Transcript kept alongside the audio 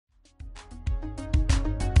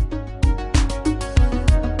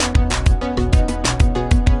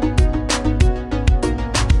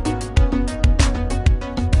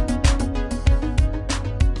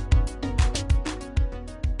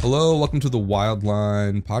Hello, welcome to the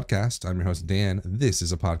Wildline podcast. I'm your host, Dan. This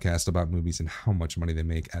is a podcast about movies and how much money they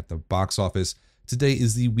make at the box office. Today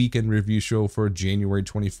is the weekend review show for January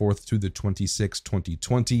 24th to the 26th,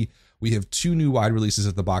 2020. We have two new wide releases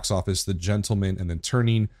at the box office, The Gentleman and The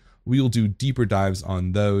Turning. We'll do deeper dives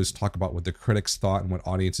on those, talk about what the critics thought and what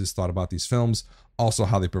audiences thought about these films, also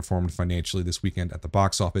how they performed financially this weekend at the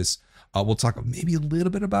box office. We'll talk maybe a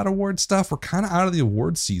little bit about award stuff. We're kind of out of the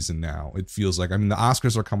award season now, it feels like. I mean, the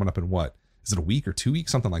Oscars are coming up in what? Is it a week or 2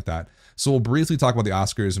 weeks? Something like that. So we'll briefly talk about the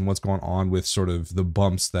Oscars and what's going on with sort of the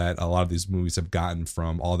bumps that a lot of these movies have gotten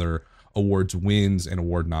from all their awards wins and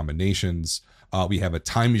award nominations. We have a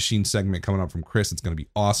time machine segment coming up from Chris. It's going to be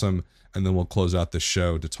awesome. And then we'll close out the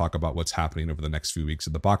show to talk about what's happening over the next few weeks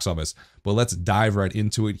at the box office. But let's dive right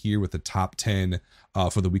into it here with the top 10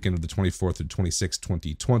 for the weekend of the 24th to 26th,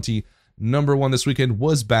 2020. Number one this weekend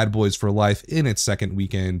was Bad Boys for Life in its second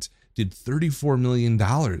weekend. Did $34 million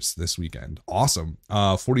this weekend. Awesome.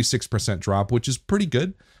 46% drop, which is pretty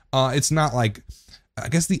good. It's not like, I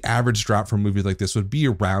guess the average drop for a movie like this would be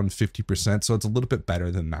around 50%. So it's a little bit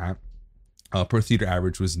better than that. Per theater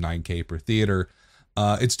average was $9,000 per theater.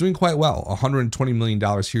 It's doing quite well. $120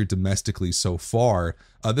 million here domestically so far.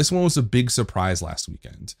 This one was a big surprise last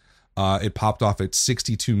weekend. It popped off at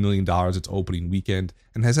 $62 million its opening weekend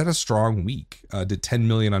and has had a strong week. Did $10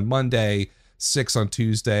 million on Monday, $6 on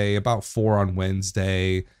Tuesday, about $4 on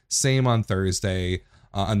Wednesday, same on Thursday,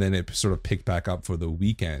 and then it sort of picked back up for the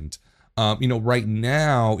weekend. Right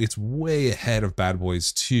now it's way ahead of Bad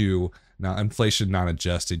Boys 2. Now, inflation not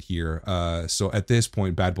adjusted here. So at this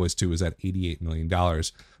point, Bad Boys 2 is at $88 million.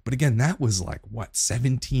 But again, that was like,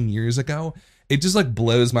 17 years ago? It just like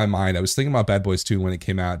blows my mind. I was thinking about Bad Boys 2 when it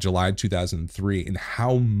came out, July 2003, and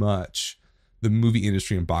how much the movie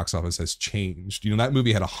industry and box office has changed. That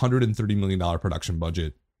movie had a $130 million production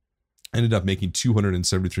budget, ended up making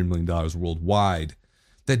 $273 million worldwide.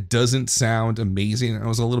 That doesn't sound amazing. It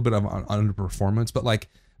was a little bit of an underperformance, but like,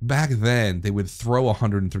 back then, they would throw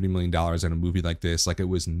 $130 million at a movie like this like it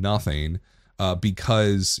was nothing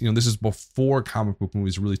because, this is before comic book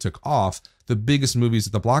movies really took off. The biggest movies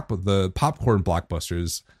at the popcorn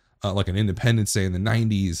blockbusters, like an Independence Day in the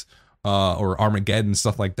 90s or Armageddon,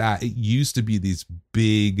 stuff like that, it used to be these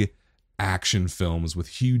big action films with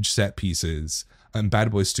huge set pieces. And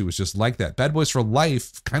Bad Boys 2 was just like that. Bad Boys for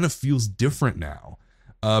Life kind of feels different now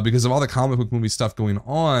because of all the comic book movie stuff going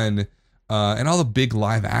on. And all the big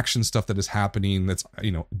live action stuff that is happening, that's,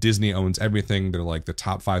 Disney owns everything. They're like the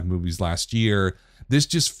top 5 movies last year. This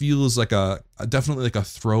just feels like definitely like a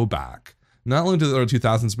throwback, not only to the early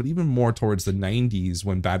 2000s, but even more towards the 90s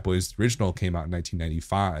when Bad Boys original came out in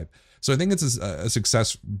 1995. So I think it's a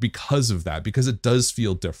success because of that, because it does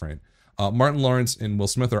feel different. Martin Lawrence and Will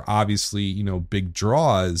Smith are obviously, big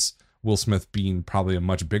draws. Will Smith being probably a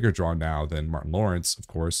much bigger draw now than Martin Lawrence, of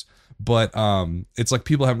course. But it's like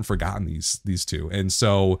people haven't forgotten these two. And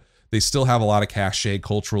so they still have a lot of cachet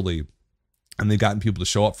culturally, and they've gotten people to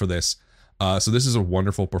show up for this. So this is a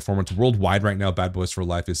wonderful performance. Worldwide right now, Bad Boys for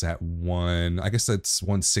Life is at I guess that's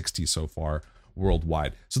 160 so far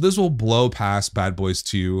worldwide. So this will blow past Bad Boys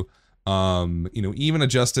 2. Even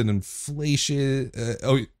adjusted inflation,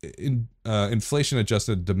 inflation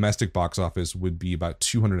adjusted domestic box office would be about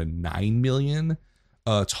 209 million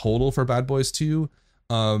total for Bad Boys 2.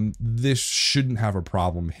 This shouldn't have a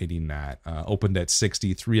problem hitting that. Opened at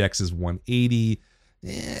 60, 3x is 180.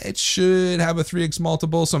 It should have a 3x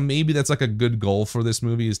multiple, so maybe that's like a good goal for this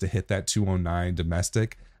movie, is to hit that 209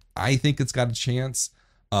 domestic. I think it's got a chance.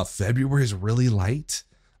 February is really light.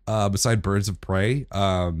 Beside Birds of Prey,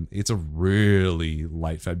 it's a really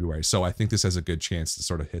light February. So I think this has a good chance to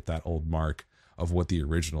sort of hit that old mark of what the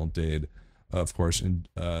original did, of course, in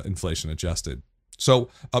inflation adjusted. So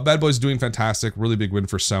Bad Boys doing fantastic, really big win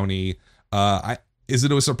for Sony. Is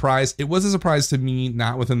it a surprise? It was a surprise to me,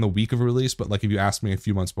 not within the week of release, but like if you asked me a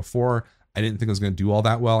few months before, I didn't think it was going to do all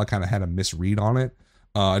that well. I kind of had a misread on it.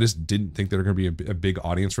 I just didn't think they were going to be a big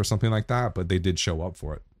audience for something like that, but they did show up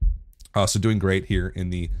for it. So doing great here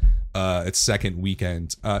in the its second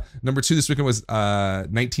weekend. Number 2 this weekend was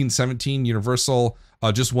 1917. Universal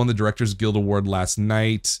just won the Directors Guild Award last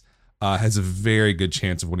night. Has a very good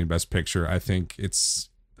chance of winning Best Picture. I think it's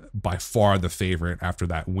by far the favorite after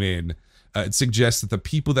that win. It suggests that the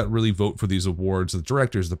people that really vote for these awards, the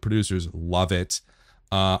directors, the producers, love it.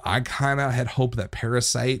 I kind of had hoped that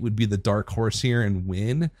Parasite would be the dark horse here and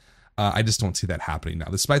win. I just don't see that happening now,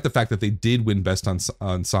 despite the fact that they did win Best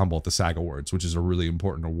Ensemble at the SAG Awards, which is a really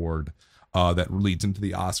important award that leads into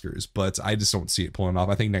the Oscars. But I just don't see it pulling off.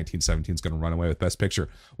 I think 1917 is going to run away with Best Picture.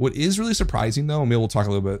 What is really surprising, though, and maybe we'll talk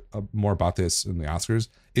a little bit more about this in the Oscars,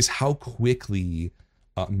 is how quickly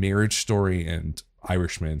Marriage Story and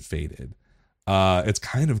Irishman faded. It's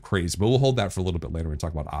kind of crazy, but we'll hold that for a little bit later when we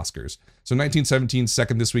talk about Oscars. So 1917,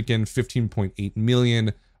 second this weekend, 15.8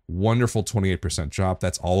 million. Wonderful 28% drop.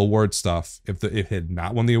 That's all award stuff. If it had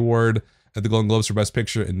not won the award at the Golden Globes for Best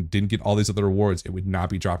Picture and didn't get all these other awards, it would not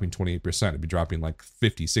be dropping 28%. It'd be dropping like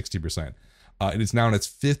 50, 60%. It is now in its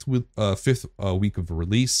fifth week of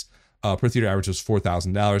release. Per theater average was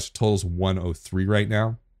 $4,000. Totals 103 right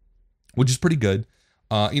now, which is pretty good.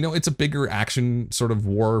 It's a bigger action sort of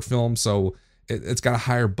war film, so it's got a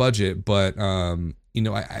higher budget, but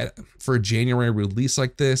for a January release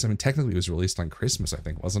like this, I mean, technically it was released on Christmas, I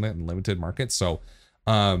think, wasn't it, in limited markets? So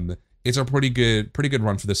it's a pretty good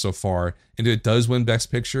run for this so far. And if it does win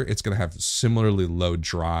Best Picture, it's going to have similarly low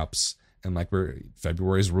drops. And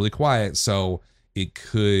February is really quiet, so it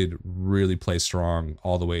could really play strong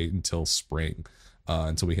all the way until spring,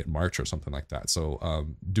 until we hit March or something like that. So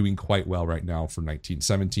doing quite well right now for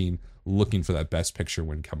 1917, looking for that Best Picture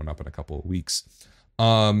win coming up in a couple of weeks.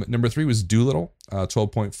 Number 3 was Dolittle,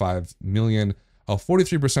 12.5 million, a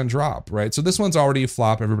 43% drop, right? So this one's already a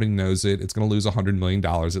flop. Everybody knows it. It's going to lose $100 million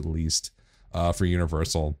at least for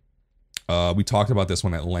Universal. We talked about this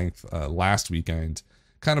one at length last weekend.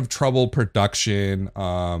 Kind of troubled production,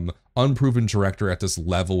 unproven director at this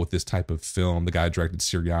level with this type of film. The guy directed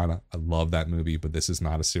Syriana. I love that movie, but this is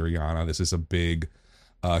not a Syriana. This is a big,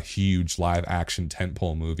 huge live action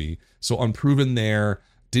tentpole movie. So unproven there.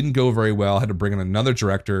 Didn't go very well. Had to bring in another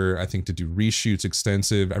director, I think, to do reshoots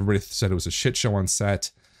extensive. Everybody said it was a shit show on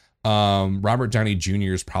set. Robert Downey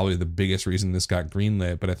Jr. is probably the biggest reason this got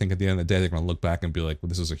greenlit, but I think at the end of the day, they're going to look back and be like, well,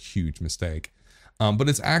 this is a huge mistake. But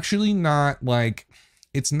it's actually not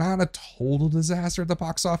it's not a total disaster at the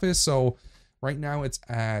box office. So right now it's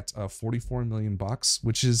at $44 million,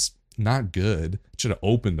 which is not good. It should have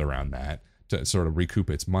opened around that to sort of recoup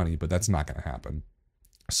its money, but that's not going to happen.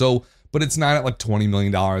 So, but it's not at like $20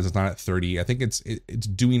 million. It's not at 30. I think it's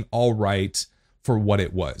doing all right for what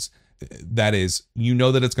it was. That is,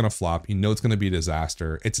 that it's going to flop. It's going to be a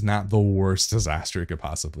disaster. It's not the worst disaster it could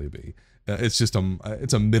possibly be. It's just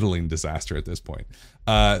it's a middling disaster at this point.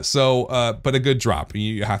 But a good drop.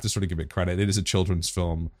 You have to sort of give it credit. It is a children's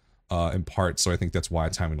film in part, so I think that's why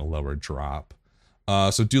it's having a lower drop.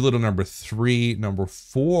 So Dolittle number 3. Number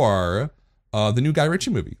 4, the new Guy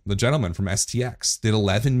Ritchie movie, The Gentleman from STX, did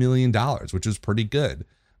 $11 million, which is pretty good.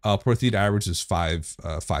 Per theater average is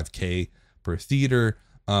 $5K per theater.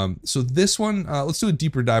 So this one, let's do a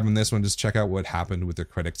deeper dive on this one. Just check out what happened with the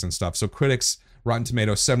critics and stuff. So critics, Rotten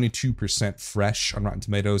Tomatoes, 72% fresh on Rotten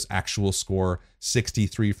Tomatoes. Actual score,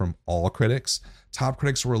 63 from all critics. Top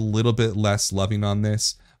critics were a little bit less loving on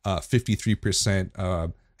this. 53%, I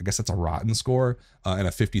guess that's a rotten score, and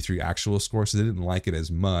a 53 actual score. So they didn't like it as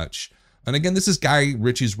much. And again, this is Guy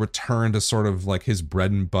Ritchie's return to sort of like his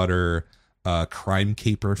bread and butter crime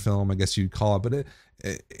caper film, I guess you'd call it. But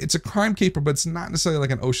it's a crime caper, but it's not necessarily like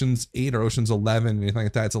an Ocean's 8 or Ocean's 11 or anything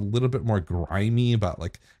like that. It's a little bit more grimy about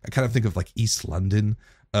I kind of think of like East London.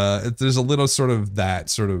 There's a little sort of that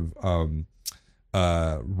sort of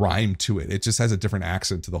rhyme to it. It just has a different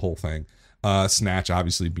accent to the whole thing. Snatch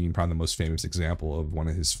obviously being probably the most famous example of one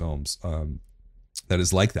of his films that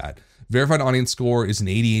is like that. Verified audience score is an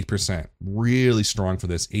 88%. Really strong for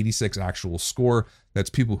this. 86 actual score. That's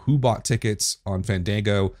people who bought tickets on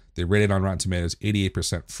Fandango. They rated on Rotten Tomatoes.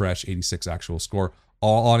 88% fresh. 86 actual score.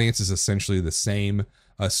 All audience is essentially the same.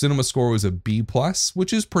 Cinema score was a B+,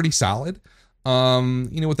 which is pretty solid.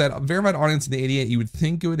 With that verified audience in the 88, you would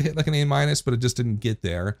think it would hit like an A-, but it just didn't get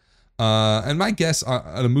there. And my guess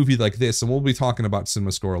on a movie like this, and we'll be talking about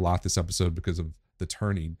cinema score a lot this episode because of The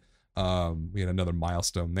Turning. We had another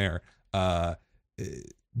milestone there.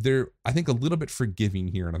 They're, I think, a little bit forgiving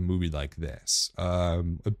here in a movie like this. A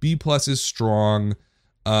B+ is strong.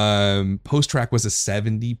 Post-track was a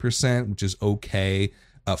 70%, which is okay.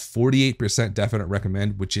 48% definite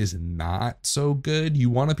recommend, which is not so good. You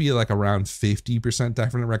want to be like around 50%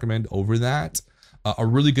 definite recommend over that. A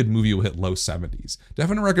really good movie will hit low 70s.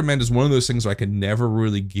 Definite recommend is one of those things where I could never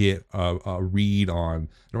really get a read on.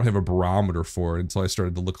 I don't have a barometer for it until I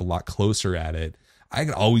started to look a lot closer at it. I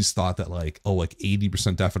had always thought that like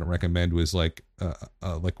 80% definite recommend was like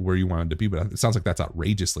where you wanted to be, but it sounds like that's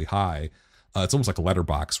outrageously high. It's almost like a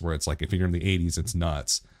letterbox where it's like if you're in the 80s, it's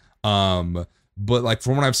nuts. But like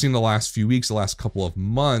from what I've seen the last few weeks, the last couple of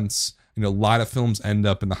months, a lot of films end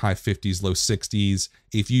up in the high 50s, low 60s.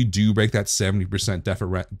 If you do break that 70%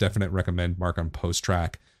 definite recommend mark on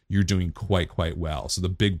post-track, you're doing quite well. So the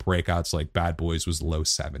big breakouts like Bad Boys was low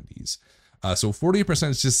 70s. So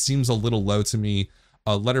 48% just seems a little low to me.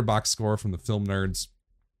 A letterbox score from the film nerds,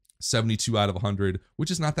 72 out of 100, which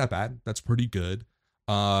is not that bad. That's pretty good.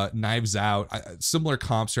 Knives Out, similar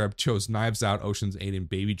comps here. I chose Knives Out, Ocean's 8, and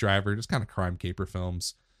Baby Driver, just kind of crime caper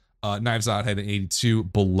films. Knives Out had an 82,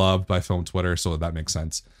 beloved by film Twitter, so that makes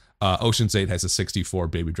sense. Ocean's 8 has a 64,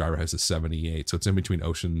 Baby Driver has a 78, so it's in between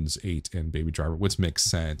Ocean's 8 and Baby Driver, which makes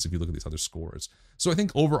sense if you look at these other scores. So I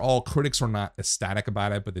think overall, critics are not ecstatic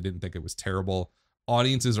about it, but they didn't think it was terrible.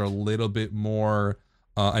 Audiences are a little bit more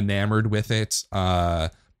enamored with it,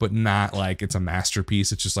 but not like it's a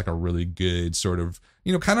masterpiece. It's just like a really good sort of,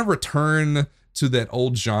 kind of return to that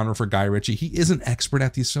old genre for Guy Ritchie. He is an expert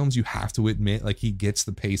at these films, you have to admit. Like, he gets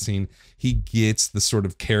the pacing, he gets the sort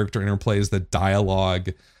of character interplays, the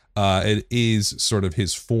dialogue. It is sort of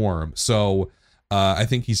his form. So I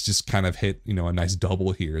think he's just kind of hit, a nice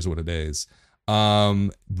double here is what it is.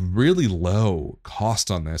 Really low cost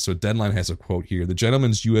on this. So Deadline has a quote here. The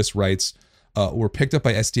gentleman's U.S. rights were picked up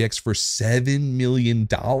by SDX for $7 million.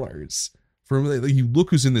 You look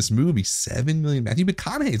who's in this movie, $7 million. Matthew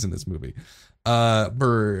McConaughey's in this movie.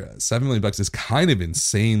 For $7 million is kind of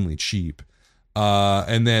insanely cheap.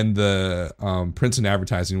 And then the Princeton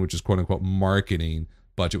Advertising, which is quote unquote marketing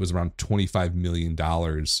budget, was around $25 million.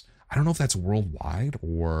 I don't know if that's worldwide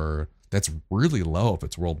or that's really low if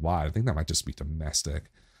it's worldwide. I think that might just be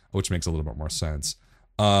domestic, which makes a little bit more sense.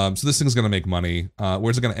 So this thing's going to make money.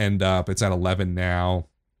 Where's it going to end up? It's at 11 now.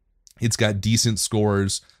 It's got decent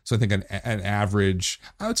scores. So I think an average,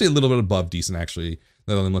 I would say a little bit above decent, actually,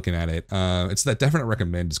 that I'm looking at it. It's that definite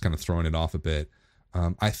recommend is kind of throwing it off a bit.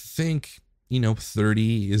 I think,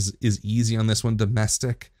 30 is easy on this one,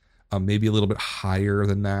 domestic. Maybe a little bit higher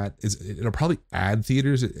than that. It'll probably add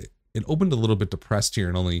theaters. It opened a little bit depressed here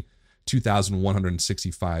in only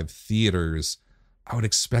 2,165 theaters. I would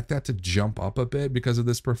expect that to jump up a bit because of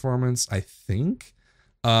this performance, I think.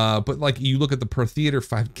 But like, you look at the per theater,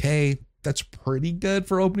 $5,000, that's pretty good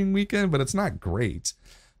for opening weekend, but it's not great.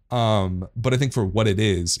 But I think for what it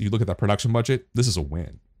is, you look at that production budget, this is a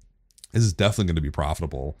win. This is definitely going to be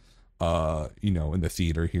profitable. In the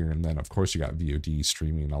theater here. And then of course you got VOD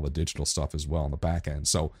streaming and all the digital stuff as well on the back end.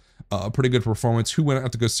 So a pretty good performance. Who went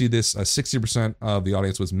out to go see this? 60% of the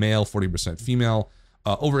audience was male, 40% female.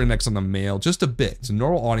 Over index on the male just a bit. So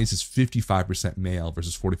normal audience is 55% male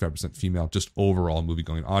versus 45% female. Just overall movie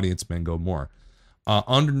going audience, men go more.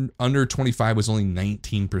 Under 25 was only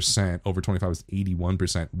 19%. Over 25 was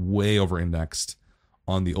 81%. Way over indexed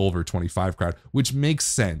on the over 25 crowd, which makes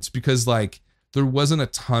sense because like, there wasn't a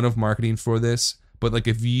ton of marketing for this, but like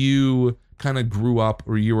if you kind of grew up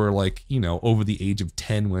or you were like, over the age of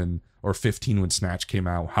 10 or 15 when Snatch came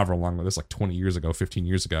out, however long it was, like 20 years ago, 15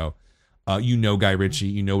 years ago, Guy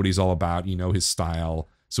Ritchie, what he's all about, his style.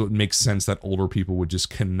 So it makes sense that older people would just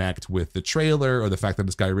connect with the trailer or the fact that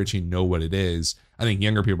this Guy Ritchie know what it is. I think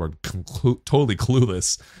younger people are totally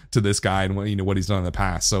clueless to this guy and what he's done in the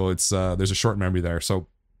past. So it's there's a short memory there. So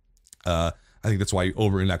I think that's why you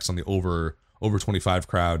over-index on the over 25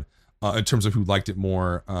 crowd. In terms of who liked it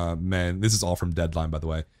more, men, this is all from Deadline, by the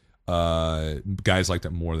way. Guys liked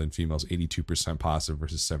it more than females, 82% positive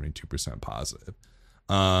versus 72% positive.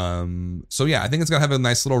 So yeah, I think it's gonna have a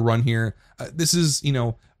nice little run here. This is,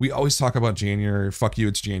 we always talk about January. Fuck You,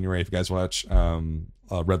 It's January. If you guys watch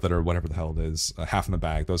Red Letter, whatever the hell it is, Half in the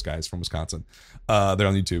Bag, those guys from Wisconsin, they're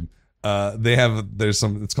on YouTube.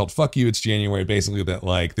 It's called Fuck You, It's January, basically that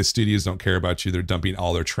like the studios don't care about you, they're dumping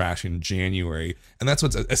all their trash in January, and that's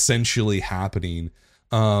what's essentially happening.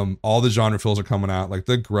 All the genre films are coming out, like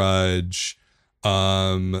The Grudge,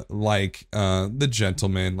 The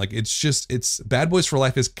Gentleman, like it's Bad Boys for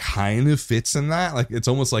Life is kind of fits in that, like it's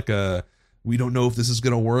almost like we don't know if this is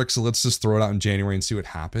gonna work, so let's just throw it out in January and see what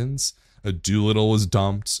happens. Doolittle was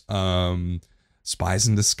dumped. Spies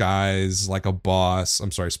in Disguise, Like a Boss. I'm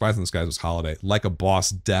sorry, Spies in Disguise was holiday. Like a Boss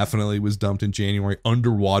definitely was dumped in January.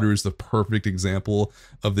 Underwater is the perfect example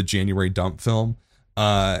of the January dump film.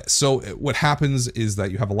 So what happens is that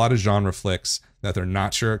you have a lot of genre flicks that they're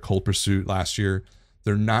not sure. Cold Pursuit last year,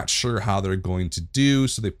 they're not sure how they're going to do,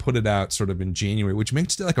 so they put it out sort of in January, which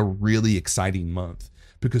makes it like a really exciting month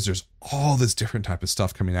because there's all this different type of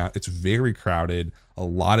stuff coming out. It's very crowded. A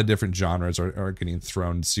lot of different genres are getting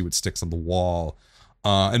thrown to see what sticks on the wall.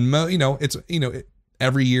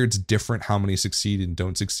 Every year it's different how many succeed and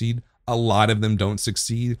don't succeed. A lot of them don't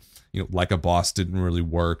succeed. Like a Boss didn't really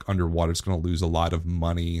work. Underwater's going to lose a lot of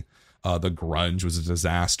money. The Grunge was a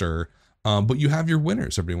disaster. But you have your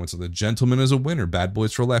winners. Everybody wants The Gentleman is a winner. Bad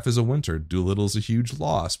Boys for Life is a winner. Doolittle's a huge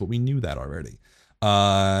loss, but we knew that already.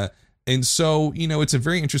 And so, it's a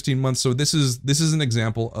very interesting month. So this is an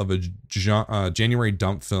example of a January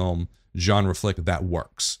dump film genre flick that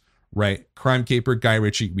works, right? Crime caper, Guy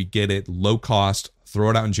Ritchie, we get it. Low cost, throw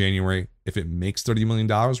it out in January. If it makes $30 million,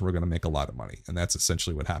 we're going to make a lot of money. And that's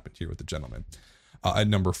essentially what happened here with The Gentleman. At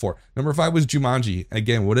number 4. Number 5 was Jumanji.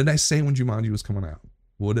 Again, what did I say when Jumanji was coming out?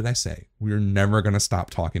 What did I say? We're never going to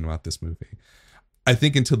stop talking about this movie. I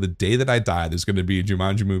think until the day that I die, there's going to be a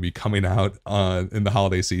Jumanji movie coming out in the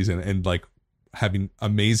holiday season and like having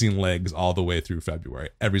amazing legs all the way through February,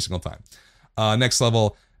 every single time. Next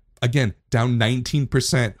Level, again, down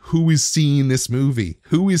 19%. Who is seeing this movie?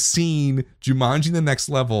 Who is seeing Jumanji The Next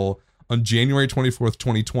Level on January 24th,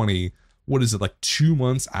 2020? What is it, like 2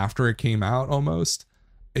 months after it came out almost?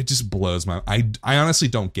 It just blows my mind. I honestly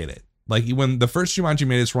don't get it. Like when the first Jumanji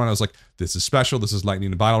made its run, I was like, this is special. This is lightning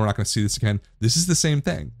in the bottle. We're not going to see this again. This is the same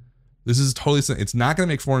thing. This is totally, it's not going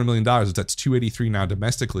to make $400 million. That's 283 now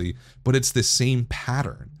domestically, but it's the same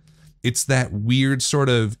pattern. It's that weird sort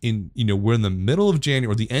of we're in the middle of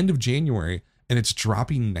January or the end of January and it's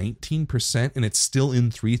dropping 19% and it's still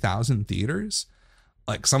in 3,000 theaters.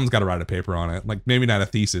 Like someone's got to write a paper on it. Like maybe not a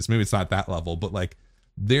thesis, maybe it's not that level, but like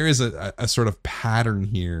there is a sort of pattern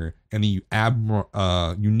here and the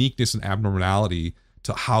uniqueness and abnormality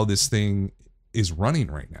to how this thing is running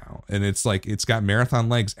right now. And it's like, it's got marathon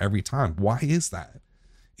legs every time. Why is that?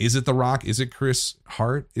 Is it The Rock? Is it Chris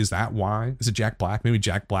Hart? Is that why? Is it Jack Black? Maybe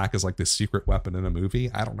Jack Black is like this secret weapon in a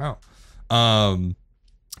movie. I don't know.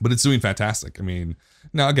 But it's doing fantastic. I mean,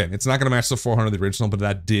 now again, it's not going to match the 400 of the original, but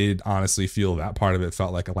that did honestly feel, that part of it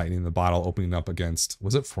felt like a lightning in the bottle opening up against,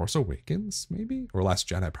 was it Force Awakens maybe? Or Last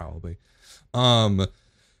Jedi probably.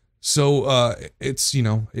 So it's,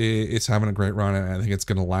 it's having a great run and I think it's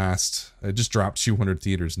going to last. It just dropped 200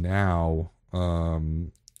 theaters now.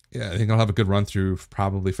 Yeah, I think I'll have a good run through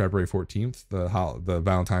probably February 14th, the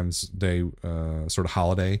Valentine's Day sort of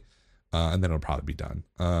holiday. And then it'll probably be done.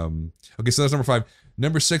 Okay, so that's number 5.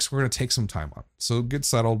 Number 6, we're going to take some time on. So get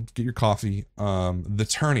settled, get your coffee. The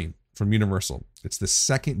Turning from Universal. It's the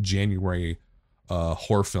second January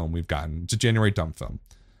horror film we've gotten. It's a January dumb film.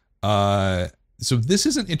 So this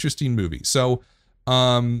is an interesting movie. So,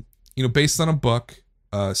 based on a book,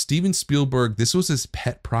 Steven Spielberg, this was his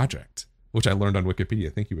pet project, which I learned on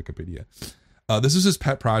Wikipedia. Thank you, Wikipedia. This was his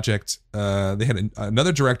pet project. They had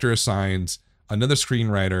another director assigned, another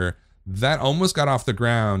screenwriter. That almost got off the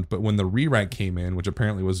ground, but when the rewrite came in, which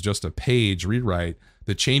apparently was just a page rewrite,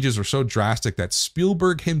 the changes were so drastic that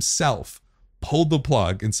Spielberg himself pulled the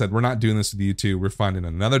plug and said, we're not doing this with you two. We're finding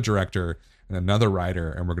another director and another writer,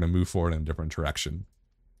 and we're going to move forward in a different direction.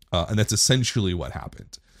 And that's essentially what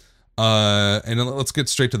happened. And then let's get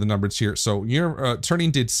straight to the numbers here. So Turning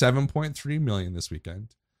did $7.3 million this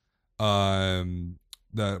weekend.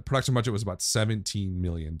 The production budget was about $17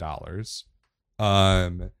 million.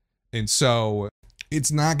 And so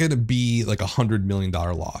it's not going to be like $100 million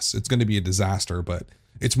loss. It's going to be a disaster, but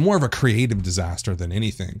it's more of a creative disaster than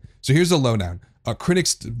anything. So here's the lowdown.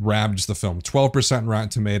 Critics ravaged the film. 12% Rotten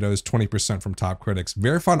Tomatoes, 20% from top critics.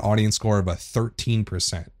 Verified audience score of a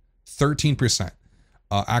 13%. 13%.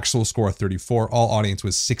 Actual score of 34. All audience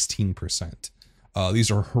was 16%. These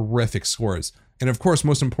are horrific scores. And of course,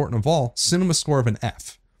 most important of all, cinema score of an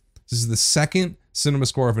F. This is the second cinema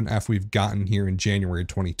score of an F we've gotten here in January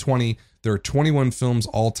 2020. There are 21 films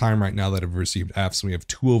all time right now that have received Fs. We have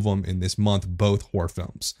 2 of them in this month, both horror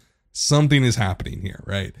films. Something is happening here,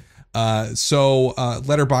 right? So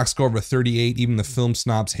Letterboxd score of a 38. Even the film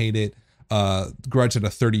snobs hate it. Grudge at a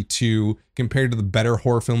 32. Compared to the better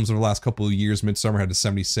horror films over the last couple of years, Midsommar had a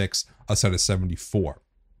 76. Us had a 74.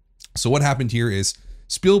 So what happened here is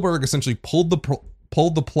Spielberg essentially pulled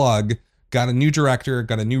the plug, got a new director,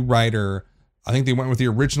 got a new writer. I think they went with the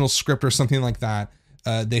original script or something like that.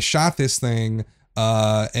 They shot this thing,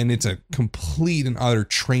 and it's a complete and utter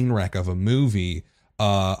train wreck of a movie.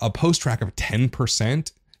 A post track of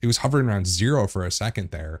 10%. It was hovering around 0 for a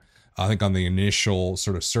second there, I think, on the initial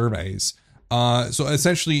sort of surveys. So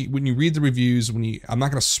essentially, when you read the reviews, I'm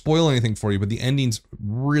not going to spoil anything for you, but the ending's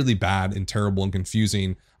really bad and terrible and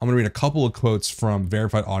confusing. I'm going to read a couple of quotes from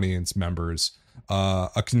verified audience members.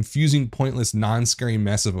 A confusing, pointless, non-scary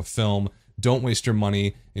mess of a film. Don't waste your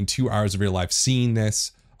money in 2 hours of your life seeing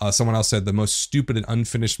this. Someone else said, the most stupid and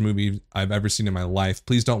unfinished movie I've ever seen in my life.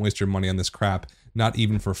 Please don't waste your money on this crap. Not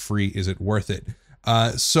even for free. Is it worth it?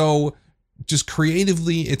 So just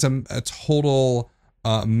creatively, it's a total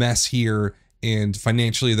mess here. And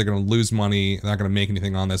financially, they're going to lose money. They're not going to make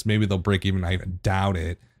anything on this. Maybe they'll break even. I even doubt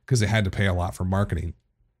it, because they had to pay a lot for marketing.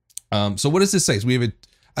 So what does this say? So we have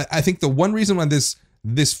I think the one reason why this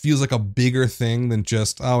feels like a bigger thing than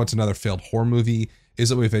just, oh, it's another failed horror movie, is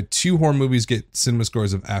that we've had 2 horror movies get cinema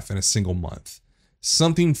scores of F in a single month.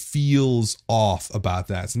 Something feels off about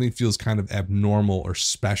that. Something feels kind of abnormal or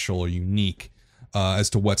special or unique. as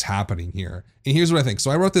to what's happening here. And here's what I think.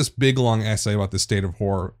 So I wrote this big long essay about the state of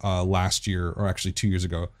horror last year, or actually 2 years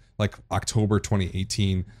ago, like October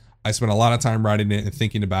 2018. I spent a lot of time writing it and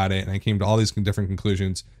thinking about it, and I came to all these different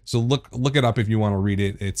conclusions. So look it up if you want to read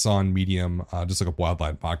it. It's on Medium, just look up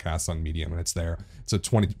Wildlife Podcast on Medium, and it's there. It's a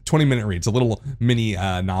 20-minute read. It's a little mini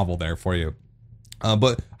novel there for you.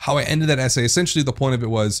 But how I ended that essay, essentially the point of it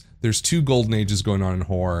was there's two golden ages going on in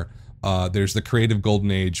horror. There's the creative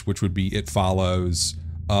golden age, which would be It Follows,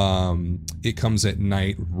 It Comes at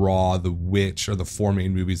Night, Raw, The Witch, are the four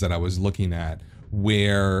main movies that I was looking at,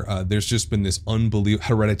 where there's just been this unbelievable,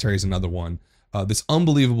 Hereditary is another one, this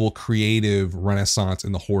unbelievable creative renaissance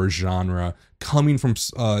in the horror genre, coming from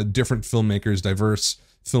different filmmakers, diverse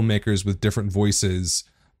filmmakers with different voices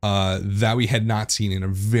that we had not seen in a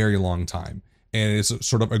very long time. And it's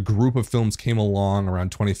sort of a group of films came along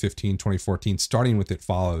around 2015, 2014, starting with It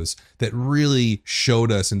Follows, that really showed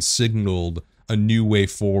us and signaled a new way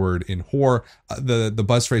forward in horror. The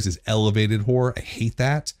buzz phrase is elevated horror. I hate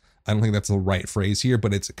that. I don't think that's the right phrase here,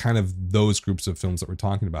 but it's kind of those groups of films that we're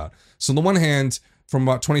talking about. So on the one hand, from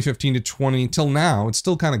about 2015 to 20 till now, it's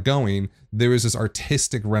still kind of going. There was this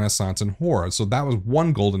artistic renaissance in horror. So that was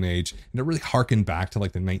one golden age, and it really harkened back to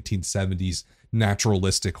like the 1970s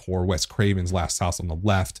naturalistic horror, Wes Craven's Last House on the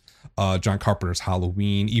Left, John Carpenter's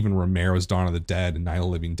Halloween, even Romero's Dawn of the Dead and Night of the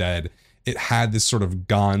Living Dead. It had this sort of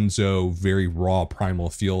gonzo, very raw,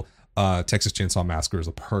 primal feel. Texas Chainsaw Massacre is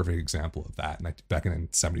a perfect example of that, back in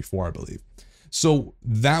 74, I believe. So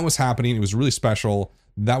that was happening. It was really special.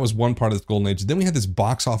 That was one part of this golden age. Then we had this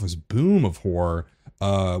box office boom of horror,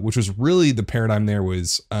 which was really the paradigm there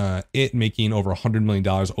was it making over $100 million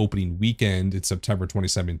opening weekend in September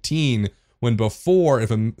 2017, when before, if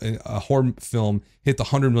a horror film hit the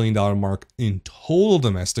 $100 million mark in total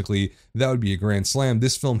domestically, that would be a grand slam.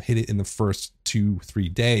 This film hit it in the first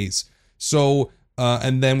 2-3 days. So,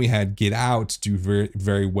 and then we had Get Out do very,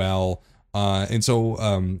 very well. And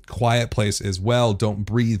so Quiet Place as well, Don't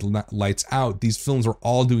Breathe, Lights Out. These films were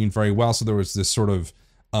all doing very well. So there was this sort of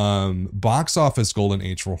box office golden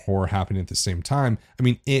age for horror happening at the same time. I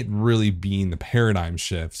mean, it really being the paradigm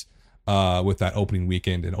shift with that opening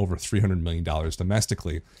weekend and over $300 million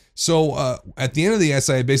domestically. So at the end of the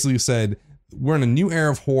essay, I basically said, we're in a new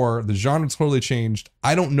era of horror. The genre totally changed.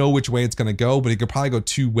 I don't know which way it's going to go, but it could probably go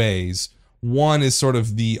two ways. One is sort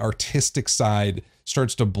of the artistic side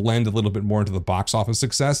starts to blend a little bit more into the box office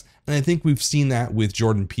success. And I think we've seen that with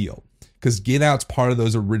Jordan Peele, because Get Out's part of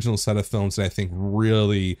those original set of films that I think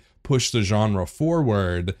really pushed the genre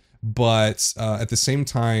forward. But at the same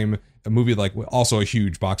time, a movie like also a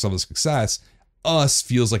huge box office success, Us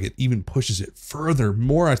feels like it even pushes it further,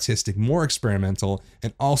 more artistic, more experimental,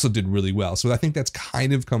 and also did really well. So I think that's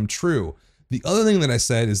kind of come true. The other thing that I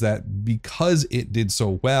said is that because it did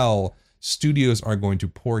so well, studios are going to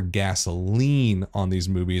pour gasoline on these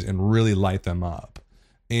movies and really light them up.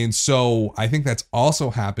 And so I think that's also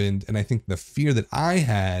happened. And I think the fear that I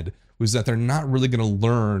had was that they're not really going to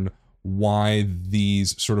learn why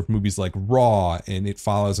these sort of movies like Raw and It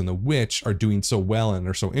Follows and The Witch are doing so well and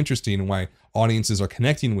are so interesting, and why audiences are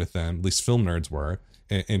connecting with them, at least film nerds were,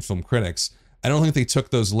 and film critics. I don't think they took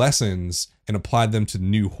those lessons and applied them to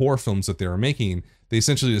new horror films that they were making. They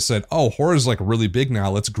essentially just said, oh, horror is like really big now.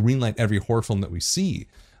 Let's greenlight every horror film that we see.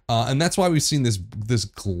 And that's why we've seen this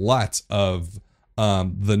glut of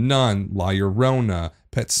The Nun, La Llorona,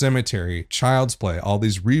 Pet Sematary, Child's Play, all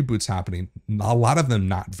these reboots happening. A lot of them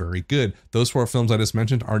not very good. Those horror films I just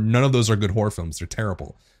mentioned none of those are good horror films. They're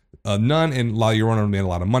terrible. Nun and La Llorona made a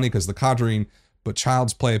lot of money because of The Conjuring, but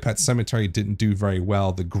Child's Play, Pet Sematary didn't do very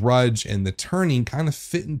well. The Grudge and The Turning kind of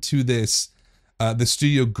fit into this, the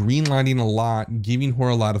studio greenlighting a lot, giving horror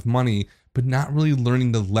a lot of money, but not really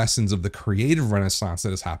learning the lessons of the creative renaissance that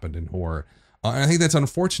has happened in horror. And I think that's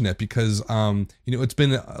unfortunate because, it's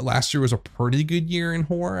been, last year was a pretty good year in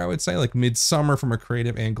horror, I would say, like Midsommar from a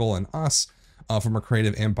creative angle and Us from a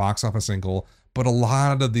creative and box office angle. But a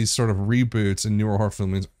lot of these sort of reboots and newer horror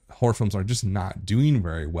films are just not doing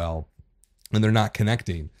very well, and they're not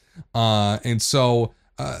connecting. And so,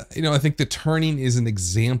 I think The Turning is an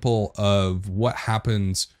example of what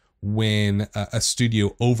happens when a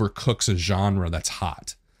studio overcooks a genre that's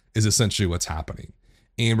hot, is essentially what's happening.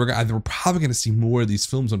 And we're probably going to see more of these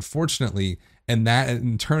films, unfortunately, and that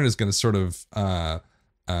in turn is going to sort of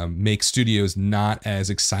make studios not as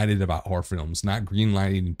excited about horror films, not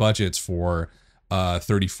greenlighting budgets for $30,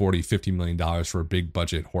 $40, $50 million for a big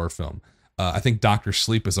budget horror film. I think Dr.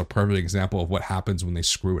 Sleep is a perfect example of what happens when they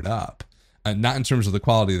screw it up. Not in terms of the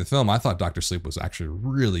quality of the film. I thought Dr. Sleep was actually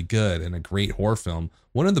really good and a great horror film.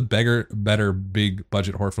 One of the better big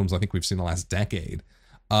budget horror films I think we've seen in the last decade.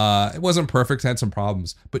 It wasn't perfect, had some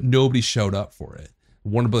problems, but nobody showed up for it.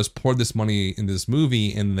 Warner Bros. Poured this money into this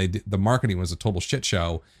movie, and the marketing was a total shit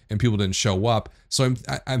show, and people didn't show up. So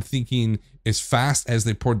I'm thinking, as fast as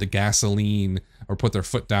they poured the gasoline or put their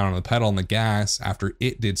foot down on the pedal on the gas after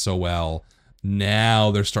it did so well, now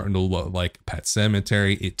they're starting to look like Pet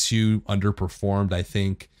Sematary. It too underperformed, I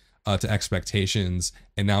think, to expectations,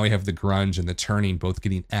 and now we have The Grunge and The Turning both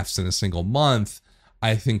getting Fs in a single month.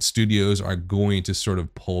 I think studios are going to sort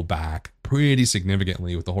of pull back pretty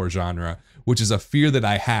significantly with the horror genre, which is a fear that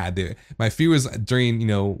I had. My fear was during,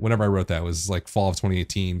 whenever I wrote that, it was like fall of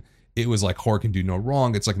 2018. It was like horror can do no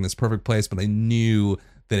wrong. It's like in this perfect place, but I knew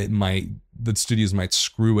that the studios might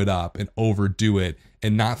screw it up and overdo it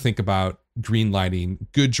and not think about greenlighting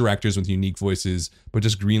good directors with unique voices, but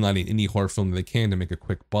just greenlighting any horror film that they can to make a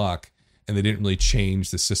quick buck. And they didn't really change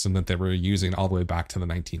the system that they were using all the way back to the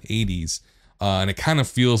 1980s. And it kind of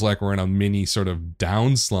feels like we're in a mini sort of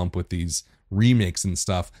down slump with these remakes and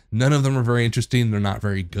stuff. None of them are very interesting. They're not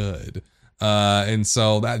very good. And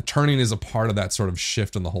so that Turning is a part of that sort of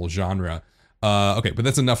shift in the whole genre. Okay, but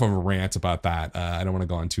that's enough of a rant about that. I don't want to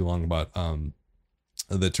go on too long about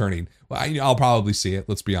The Turning. Well, I'll probably see it,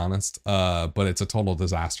 let's be honest. But it's a total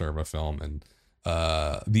disaster of a film. And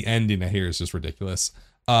the ending I hear is just ridiculous.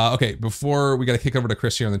 Okay, before we got to kick over to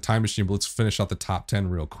Chris here on the Time Machine, but let's finish out the top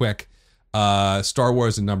 10 real quick. Star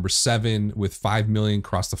Wars at number 7 with 5 million,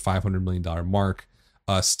 crossed the $500 million mark.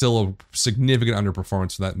 Still a significant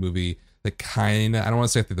underperformance for that movie. That kind of, I don't want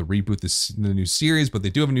to say that they reboot the new series, but they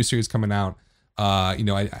do have a new series coming out. I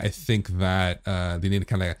think that they need to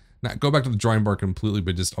kind of not go back to the drawing board completely,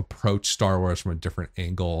 but just approach Star Wars from a different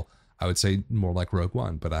angle. I would say more like Rogue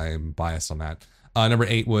One, but I'm biased on that. Number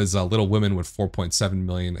 8 was Little Women with 4.7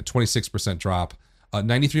 million, a 26% drop.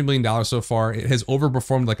 $93 million so far. It has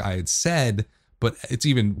overperformed like I had said, but it's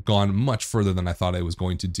even gone much further than I thought it was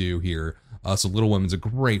going to do here. So Little Women's a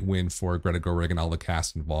great win for Greta Gerwig and all the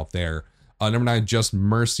cast involved there. Number 9, Just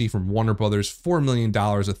Mercy from Warner Brothers, $4 million, a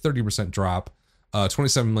 30% drop.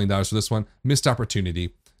 $27 million for this one. Missed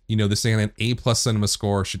opportunity. This thing had an A+ cinema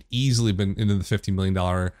score, should easily have been into the $50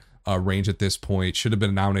 million range at this point. Should have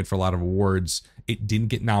been nominated for a lot of awards. It didn't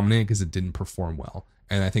get nominated because it didn't perform well.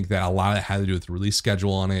 And I think that a lot of it had to do with the release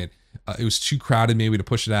schedule on it. It was too crowded maybe to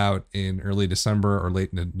push it out in early December or late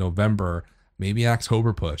November, maybe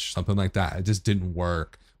October push, something like that. It just didn't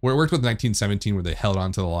work. Where it worked with 1917, where they held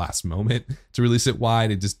on to the last moment to release it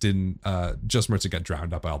wide, it just didn't. Just Mercy got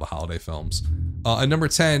drowned out by all the holiday films. At number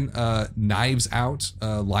 10, Knives Out,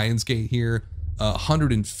 Lionsgate here,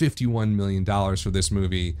 $151 million for this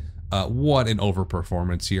movie. What an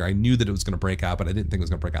overperformance here. I knew that it was going to break out, but I didn't think it was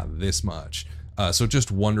going to break out this much. So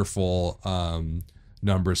just wonderful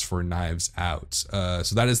numbers for Knives Out.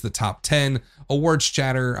 So that is the top 10 awards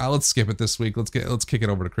chatter. Let's skip it this week. Let's kick it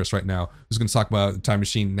over to Chris right now, who's going to talk about Time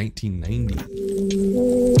Machine 1990.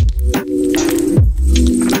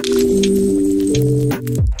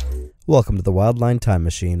 Welcome to the Wildline Time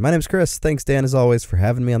Machine. My name's Chris. Thanks, Dan, as always, for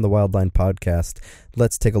having me on the Wildline podcast.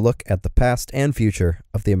 Let's take a look at the past and future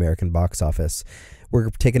of the American box office. We're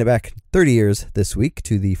taking it back 30 years this week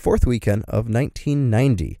to the 4th weekend of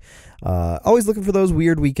 1990. Always looking for those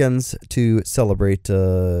weird weekends to celebrate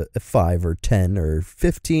a 5 or 10 or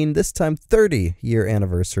 15, this time 30-year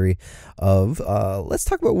anniversary of, let's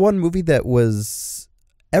talk about one movie that was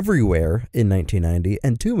everywhere in 1990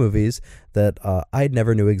 and 2 movies that I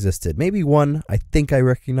never knew existed. Maybe one I think I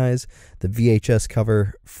recognize, the VHS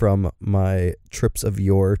cover from my trips of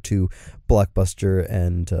yore to Blockbuster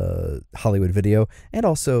and Hollywood Video, and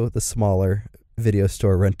also the smaller video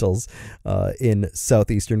store rentals in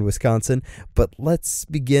southeastern Wisconsin. But let's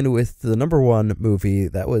begin with the number 1 movie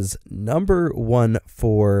that was number 1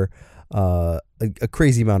 for a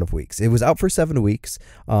crazy amount of weeks. It was out for 7 weeks,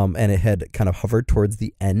 and it had kind of hovered towards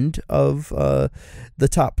the end of the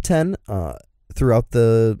top 10 throughout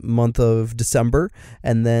the month of December.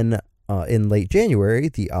 And then in late January,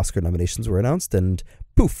 the Oscar nominations were announced, and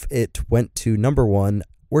poof, it went to number 1.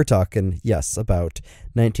 We're talking, yes, about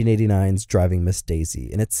 1989's Driving Miss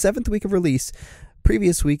Daisy. In its 7th week of release,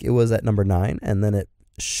 previous week it was at number 9, and then it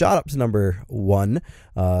shot up to number 1.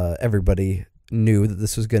 Everybody knew that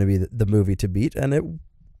this was going to be the movie to beat, and it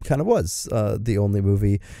kind of was the only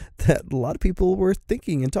movie that a lot of people were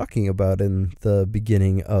thinking and talking about in the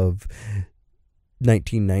beginning of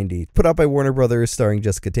 1990. Put out by Warner Brothers, starring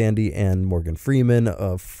Jessica Tandy and Morgan Freeman,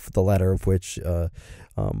 the latter of which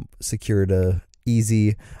secured a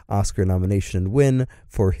easy Oscar nomination and win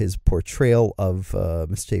for his portrayal of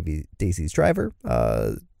Miss Daisy's driver.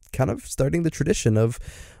 kind of starting the tradition of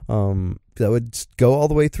that would go all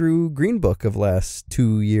the way through Green Book of last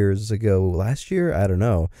 2 years ago. Last year, I don't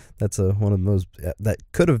know. That's one of those that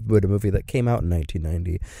could have been a movie that came out in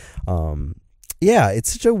 1990. Yeah,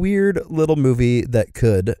 it's such a weird little movie that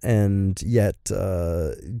could, and yet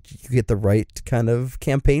you get the right kind of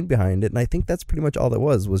campaign behind it. And I think that's pretty much all that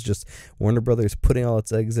was just Warner Brothers putting all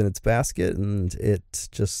its eggs in its basket, and it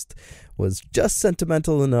just was just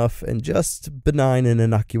sentimental enough and just benign and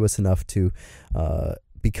innocuous enough to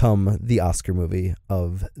become the Oscar movie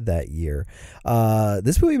of that year.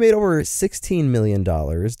 This movie made over $16 million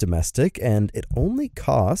domestic, and it only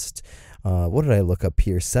cost... what did I look up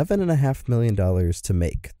here? $7.5 million to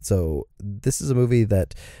make. So this is a movie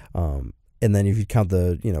that, and then if you count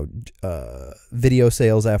the, video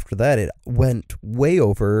sales after that, it went way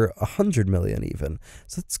over 100 million even.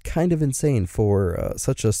 So it's kind of insane for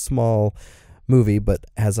such a small movie. But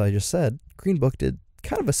as I just said, Green Book did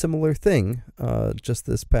kind of a similar thing just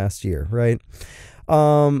this past year, right?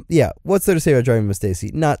 Yeah, what's there to say about Driving Miss Daisy?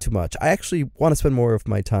 Not too much. I actually want to spend more of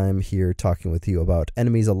my time here talking with you about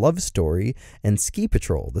Enemies: A Love Story and Ski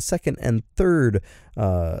Patrol, the second and third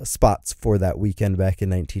spots for that weekend back in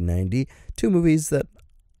 1990. Two movies that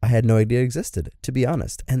I had no idea existed, to be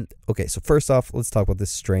honest. And okay, so first off, let's talk about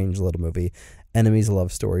this strange little movie, Enemies: A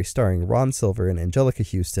Love Story, starring Ron Silver and Angelica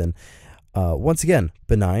Houston. Once again,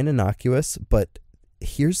 benign, innocuous, but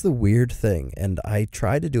here's the weird thing, and I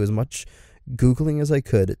tried to do as much Googling as I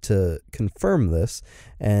could to confirm this,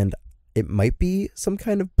 and it might be some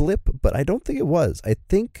kind of blip, but I don't think it was. I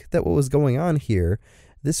think that what was going on here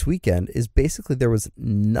this weekend is basically there was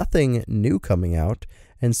nothing new coming out,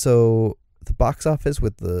 and so the box office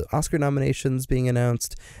with the Oscar nominations being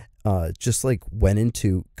announced just like went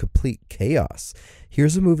into complete chaos.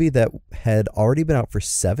 Here's a movie that had already been out for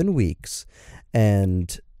 7 weeks,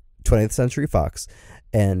 and 20th Century Fox,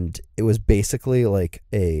 and it was basically like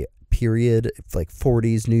a period, like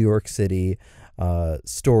 40s New York City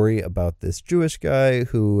story about this Jewish guy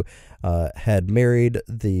who had married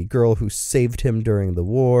the girl who saved him during the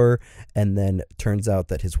war, and then turns out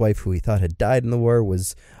that his wife, who he thought had died in the war,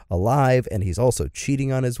 was alive, and he's also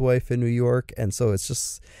cheating on his wife in New York. And so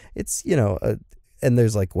it's and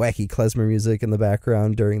there's like wacky klezmer music in the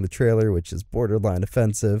background during the trailer, which is borderline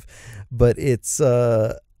offensive, but it's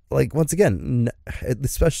like, once again,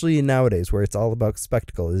 especially nowadays where it's all about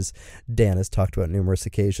spectacle, as Dan has talked about on numerous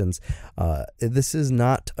occasions, this is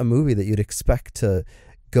not a movie that you'd expect to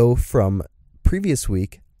go from previous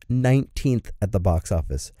week 19th at the box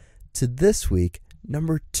office to this week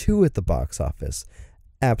number 2 at the box office.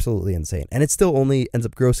 Absolutely insane. And it still only ends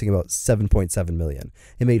up grossing about 7.7 million.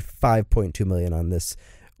 It made 5.2 million on this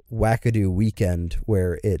wackadoo weekend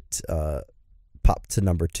where it popped to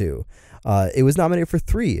number 2. It was nominated for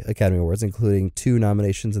 3 Academy Awards, including 2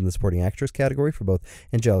 nominations in the supporting actress category for both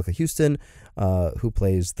Angelica Houston, who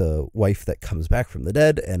plays the wife that comes back from the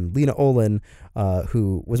dead, and Lena Olin,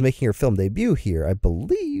 who was making her film debut here, I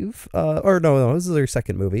believe, this is her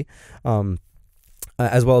second movie,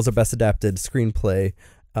 as well as a Best Adapted Screenplay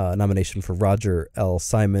nomination for Roger L.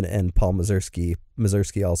 Simon and Paul Mazursky.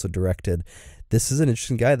 Mazursky also directed. This is an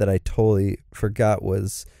interesting guy that I totally forgot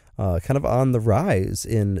was kind of on the rise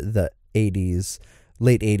in the 80s,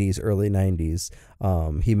 late 80s, early 90s.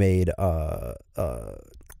 He made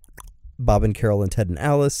Bob and Carol and Ted and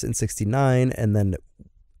Alice in 1969, and then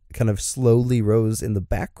kind of slowly rose in the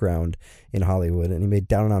background in Hollywood, and he made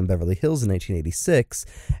Down on Beverly Hills in 1986,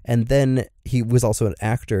 and then he was also an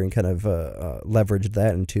actor and kind of leveraged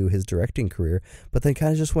that into his directing career, but then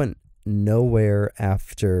kind of just went nowhere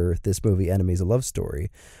after this movie, Enemies: A Love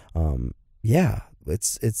Story.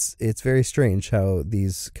 It's very strange how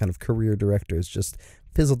these kind of career directors just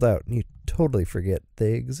fizzled out, and you totally forget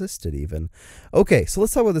they existed even. Okay, so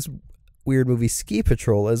let's talk about this weird movie, Ski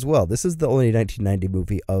Patrol, as well. This is the only 1990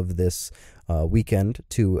 movie of this weekend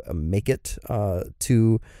to make it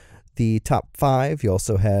to the top 5. You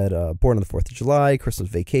also had Born on the 4th of July, Christmas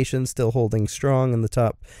Vacation, still holding strong in the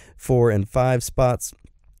top 4 and 5 spots.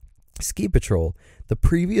 Ski Patrol, the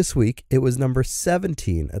previous week, it was number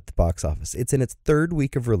 17 at the box office. It's in its 3rd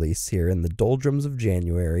week of release here in the doldrums of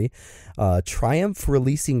January. Triumph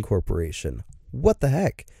Releasing Corporation. What the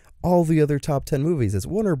heck? All the other top 10 movies is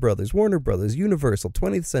Warner Brothers, Universal,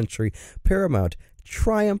 20th Century, Paramount.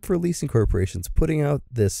 Triumph Releasing Corporation's putting out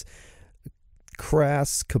this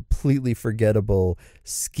crass, completely forgettable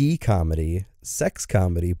ski comedy, sex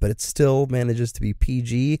comedy, but it still manages to be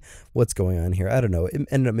PG. What's going on here? I don't know. It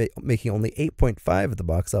ended up making only 8.5 at the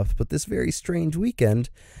box office, but this very strange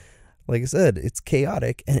weekend, like I said, it's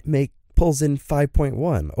chaotic, and it pulls in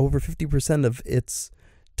 5.1, over 50% of its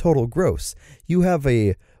total gross. You have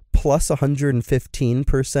a plus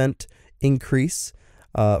 115% increase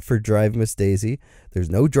for Drive Miss Daisy. There's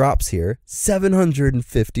no drops here.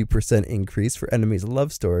 750% increase for Enemies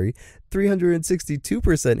Love Story.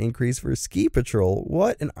 362% increase for Ski Patrol.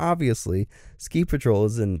 What? And obviously, Ski Patrol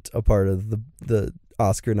isn't a part of the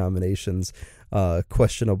Oscar nominations.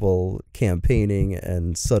 Questionable campaigning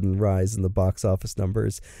and sudden rise in the box office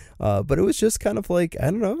numbers. But it was just kind of like, I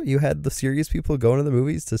don't know, you had the serious people going to the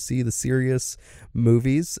movies to see the serious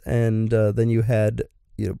movies, and then you had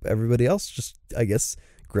everybody else just, I guess,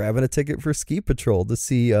 grabbing a ticket for Ski Patrol to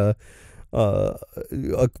see one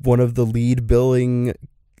of the lead billing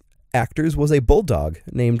actors was a bulldog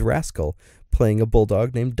named Rascal playing a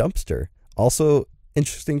bulldog named Dumpster. Also,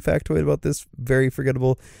 interesting factoid about this very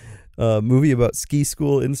forgettable movie about ski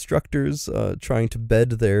school instructors trying to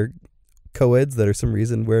bed their co-eds that are some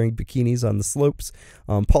reason wearing bikinis on the slopes.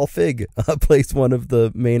 Paul Feig plays one of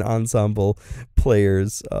the main ensemble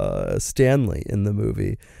players, Stanley, in the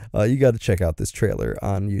movie. You got to check out this trailer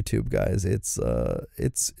on YouTube, guys. It's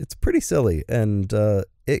pretty silly, and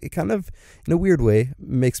it kind of, in a weird way,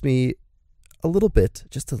 makes me a little bit,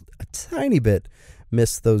 just a tiny bit,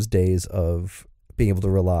 miss those days of being able to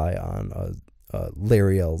rely on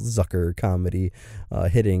Larry L. Zucker comedy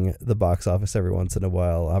hitting the box office every once in a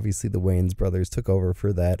while. Obviously, the Wayans brothers took over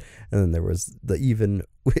for that, and then there was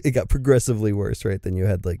it got progressively worse, right? Then you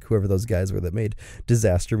had like whoever those guys were that made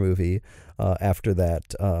Disaster Movie after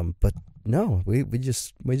that. But no, we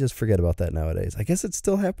just forget about that nowadays. I guess it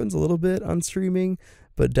still happens a little bit on streaming,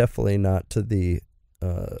 but definitely not to the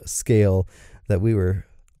scale that we were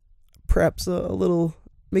perhaps a little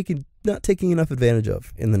not taking enough advantage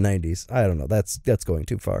of in the 90s. I don't know. That's going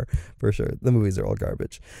too far for sure. The movies are all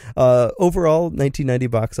garbage. Overall, 1990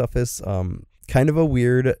 box office, kind of a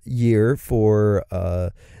weird year for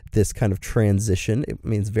this kind of transition. It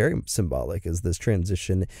means very symbolic is this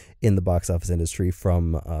transition in the box office industry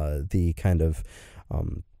from the kind of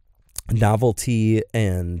novelty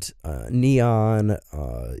and neon,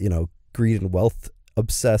 greed and wealth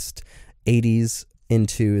obsessed 80s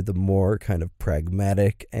into the more kind of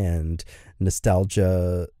pragmatic and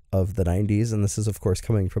nostalgia of the 90s. And this is, of course,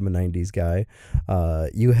 coming from a 90s guy.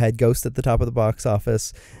 You had Ghost at the top of the box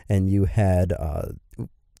office, and you had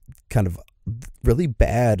kind of really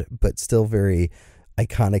bad but still very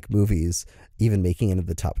iconic movies even making it into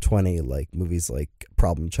the top 20, like movies like